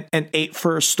an 8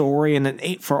 for a story and an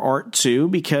 8 for art too,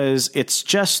 because it's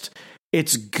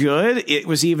good. It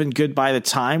was even good by the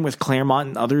time with Claremont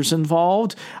and others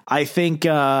involved. I think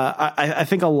I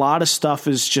think a lot of stuff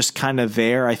is just kind of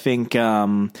there. I think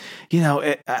I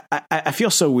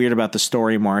feel so weird about the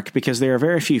story, Mark, because there are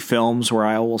very few films where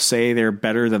I will say they're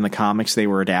better than the comics they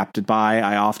were adapted by.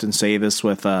 I often say this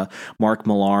with Mark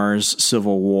Millar's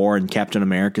Civil War and Captain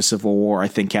America Civil War. I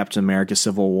think Captain America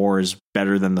Civil War is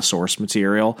better than the source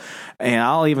material. And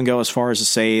I'll even go as far as to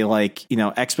say,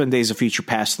 X-Men Days of Future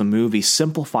Past, the movie,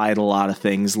 simplified a lot of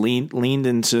things, leaned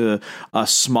into a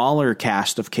smaller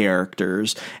cast of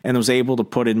characters, and was able to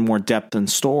put in more depth and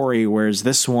story, whereas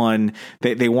this one,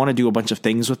 they want to do a bunch of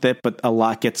things with it, but a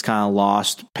lot gets kind of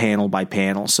lost panel by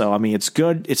panel. So, it's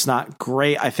good. It's not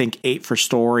great. I think 8 for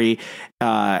story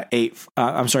 4.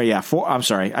 I'm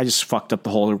sorry. I just fucked up the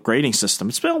whole grading system.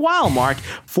 It's been a while, Mark.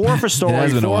 4 for story,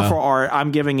 4 for art.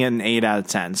 I'm giving it an 8 out of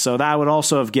 10. So that would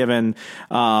also have given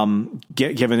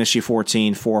issue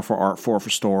 14 4 for art, 4 for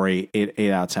story,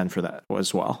 8 out of 10 for that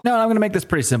as well. No, I'm going to make this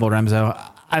pretty simple, Remzo.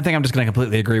 I think I'm just going to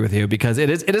completely agree with you because it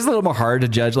is a little more hard to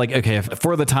judge. Like, okay,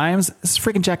 for the times, it's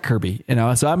freaking Jack Kirby, you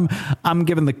know. So I'm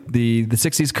giving the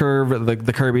 60s curve,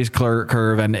 the Kirby's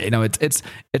curve, and you know it's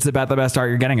about the best art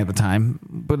you're getting at the time,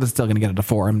 but it's still going to get it a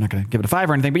 4. I'm not going to give it a 5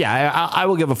 or anything, but yeah, I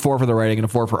will give a 4 for the writing and a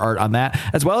 4 for art on that,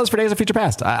 as well as for Days of Future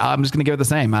Past. I'm just going to give it the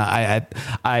same.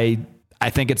 I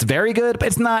think it's very good, but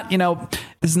it's not, you know,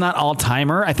 this is not all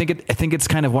timer. I think it's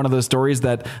kind of one of those stories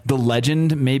that the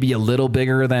legend may be a little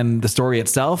bigger than the story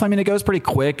itself. I mean, it goes pretty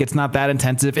quick. It's not that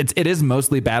intensive. It is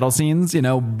mostly battle scenes, you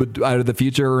know, but out of the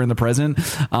future or in the present.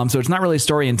 So it's not really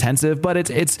story intensive, but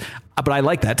but I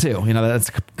like that too. You know, that's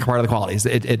part of the qualities.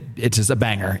 It's just a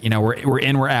banger. You know, we're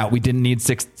in, we're out. We didn't need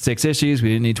six issues. We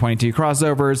didn't need 22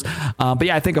 crossovers. But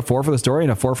yeah, I think a 4 for the story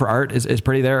and a 4 for art is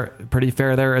pretty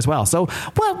fair there as well. So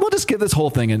we'll just give this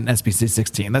whole thing an SPC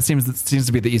 16. That seems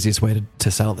to be the easiest way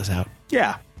to settle this out.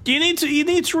 Yeah. You need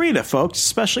to read it, folks,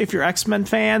 especially if you're X-Men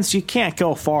fans. You can't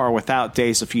go far without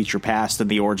Days of Future Past and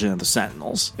the Origin of the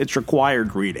Sentinels. It's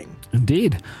required reading.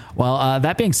 Indeed. Well,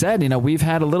 that being said, you know, we've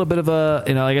had a little bit of a,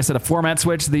 you know, like I said, a format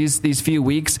switch these few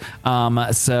weeks.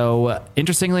 So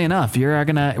interestingly enough, we're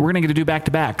gonna do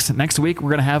back-to-backs. Next week,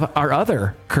 we're gonna have our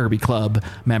other Kirby Club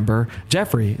member,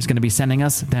 Jeffrey, is gonna be sending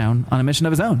us down on a mission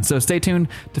of his own. So stay tuned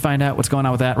to find out what's going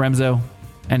on with that. Remzo,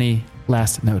 any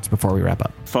last notes before we wrap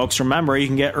up? Folks, remember, you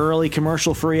can get early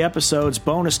commercial-free episodes,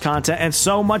 bonus content, and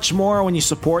so much more when you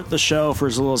support the show for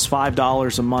as little as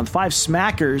 $5 a month. 5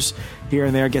 smackers here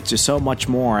and there gets you so much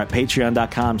more at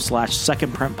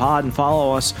patreon.com/secondprintpod, and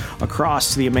follow us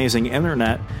across the amazing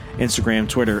internet, Instagram,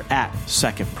 Twitter, at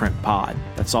secondprintpod.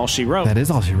 That's all she wrote. That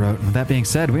is all she wrote. With that being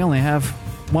said, we only have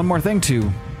one more thing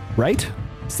to write.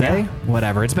 Say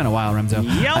whatever. It's been a while, Remzo.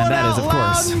 Yell it out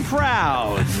loud and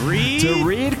proud.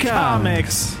 Read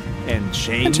comics and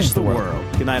change the world.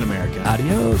 Good night, America.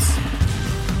 Adios.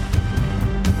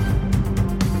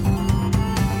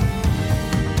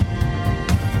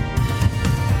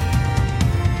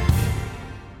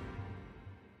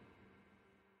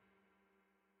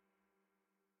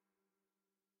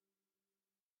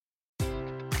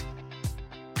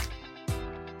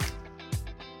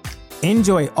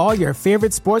 Enjoy all your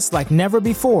favorite sports like never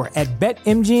before at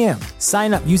BetMGM.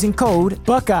 Sign up using code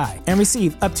Buckeye and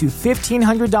receive up to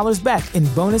 $1,500 back in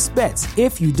bonus bets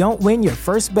if you don't win your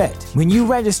first bet. When you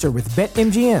register with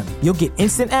BetMGM, you'll get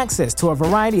instant access to a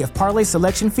variety of parlay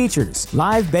selection features,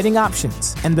 live betting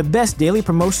options, and the best daily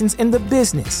promotions in the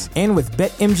business. And with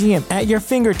BetMGM at your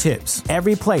fingertips,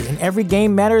 every play and every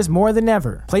game matters more than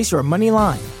ever. Place your money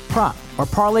line, prop, or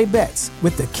parlay bets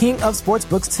with the king of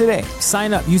sportsbooks today.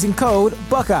 Sign up using code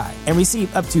Buckeye and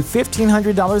receive up to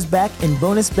 $1,500 back in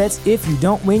bonus bets if you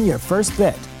don't win your first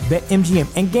bet. BetMGM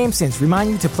and GameSense remind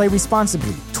you to play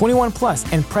responsibly. 21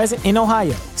 plus and present in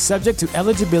Ohio, subject to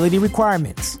eligibility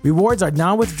requirements. Rewards are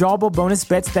non-withdrawable bonus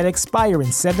bets that expire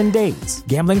in 7 days.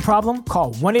 Gambling problem?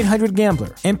 Call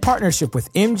 1-800-GAMBLER. In partnership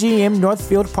with MGM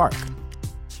Northfield Park.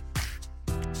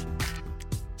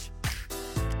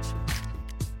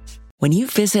 When you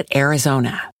visit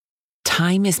Arizona,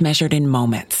 time is measured in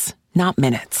moments, not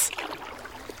minutes.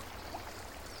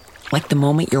 Like the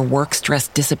moment your work stress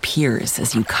disappears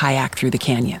as you kayak through the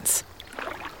canyons.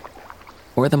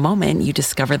 Or the moment you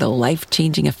discover the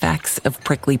life-changing effects of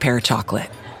prickly pear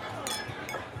chocolate.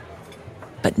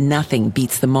 But nothing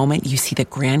beats the moment you see the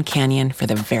Grand Canyon for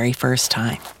the very first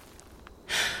time.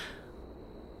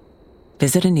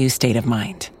 Visit a new state of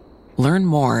mind. Learn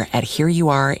more at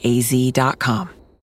hereyouareaz.com.